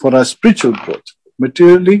for our spiritual growth.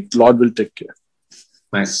 Materially, Lord will take care.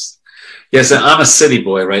 Nice. Yes, and I'm a city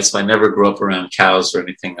boy, right? So I never grew up around cows or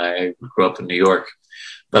anything. I grew up in New York.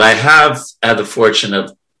 But I have had the fortune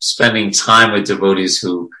of spending time with devotees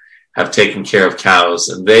who have taken care of cows,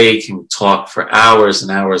 and they can talk for hours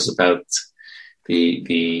and hours about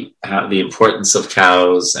the importance of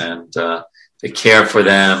cows and the care for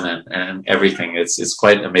them and everything. It's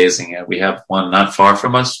quite amazing. We have one not far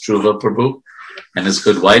from us, Dhruva Prabhu, and his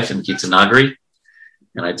good wife in Gitanagari.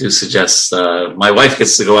 And I do suggest, my wife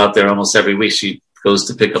gets to go out there almost every week. She goes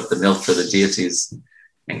to pick up the milk for the deities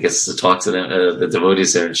and gets to talk to the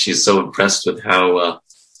devotees there. And she's so impressed with how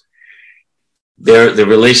the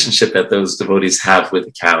relationship that those devotees have with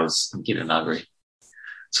the cows in Gitanagari.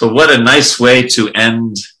 So what a nice way to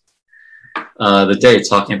end the day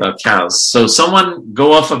talking about cows. So someone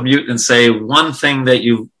go off of mute and say one thing that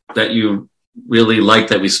you really like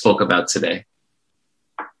that we spoke about today.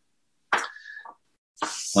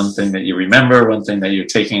 One thing that you remember, one thing that you're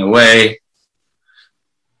taking away.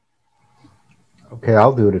 Okay,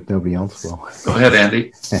 I'll do it if nobody else will. Go ahead,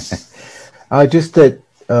 Andy. Just that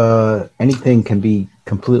anything can be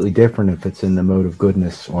completely different if it's in the mode of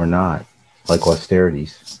goodness or not, like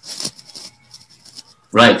austerities.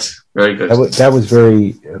 Right. Very good. That was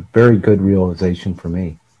very good realization for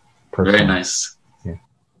me. Personally. Very nice. Yeah.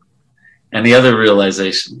 Any other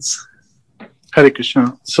realizations? Hare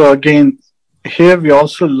Krishna. So again, here we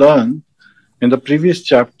also learn in the previous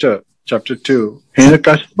chapter 2,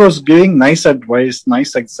 Hiranyakashipu was giving nice advice,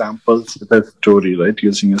 nice examples with a story, right?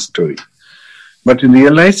 Using a story. But in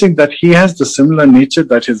realizing that he has the similar nature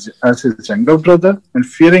that is as his younger brother and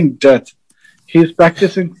fearing death, he is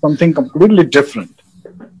practicing something completely different.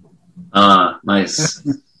 Nice.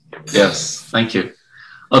 Yes, thank you.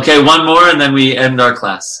 Okay, one more and then we end our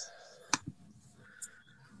class.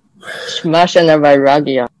 Smashana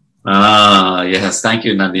Vairagya. Yes, thank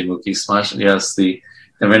you, Nandi Mukhi. Yes, the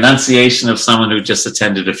renunciation of someone who just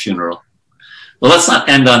attended a funeral. Well, let's not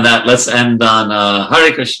end on that. Let's end on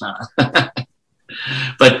Hare Krishna.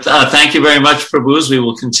 But thank you very much, Prabhus. We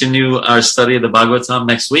will continue our study of the Bhagavatam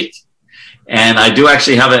next week. And I do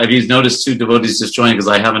actually have you've noticed 2 devotees just joined because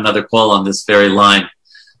I have another call on this very line.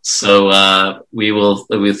 So we will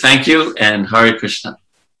thank you and Hare Krishna.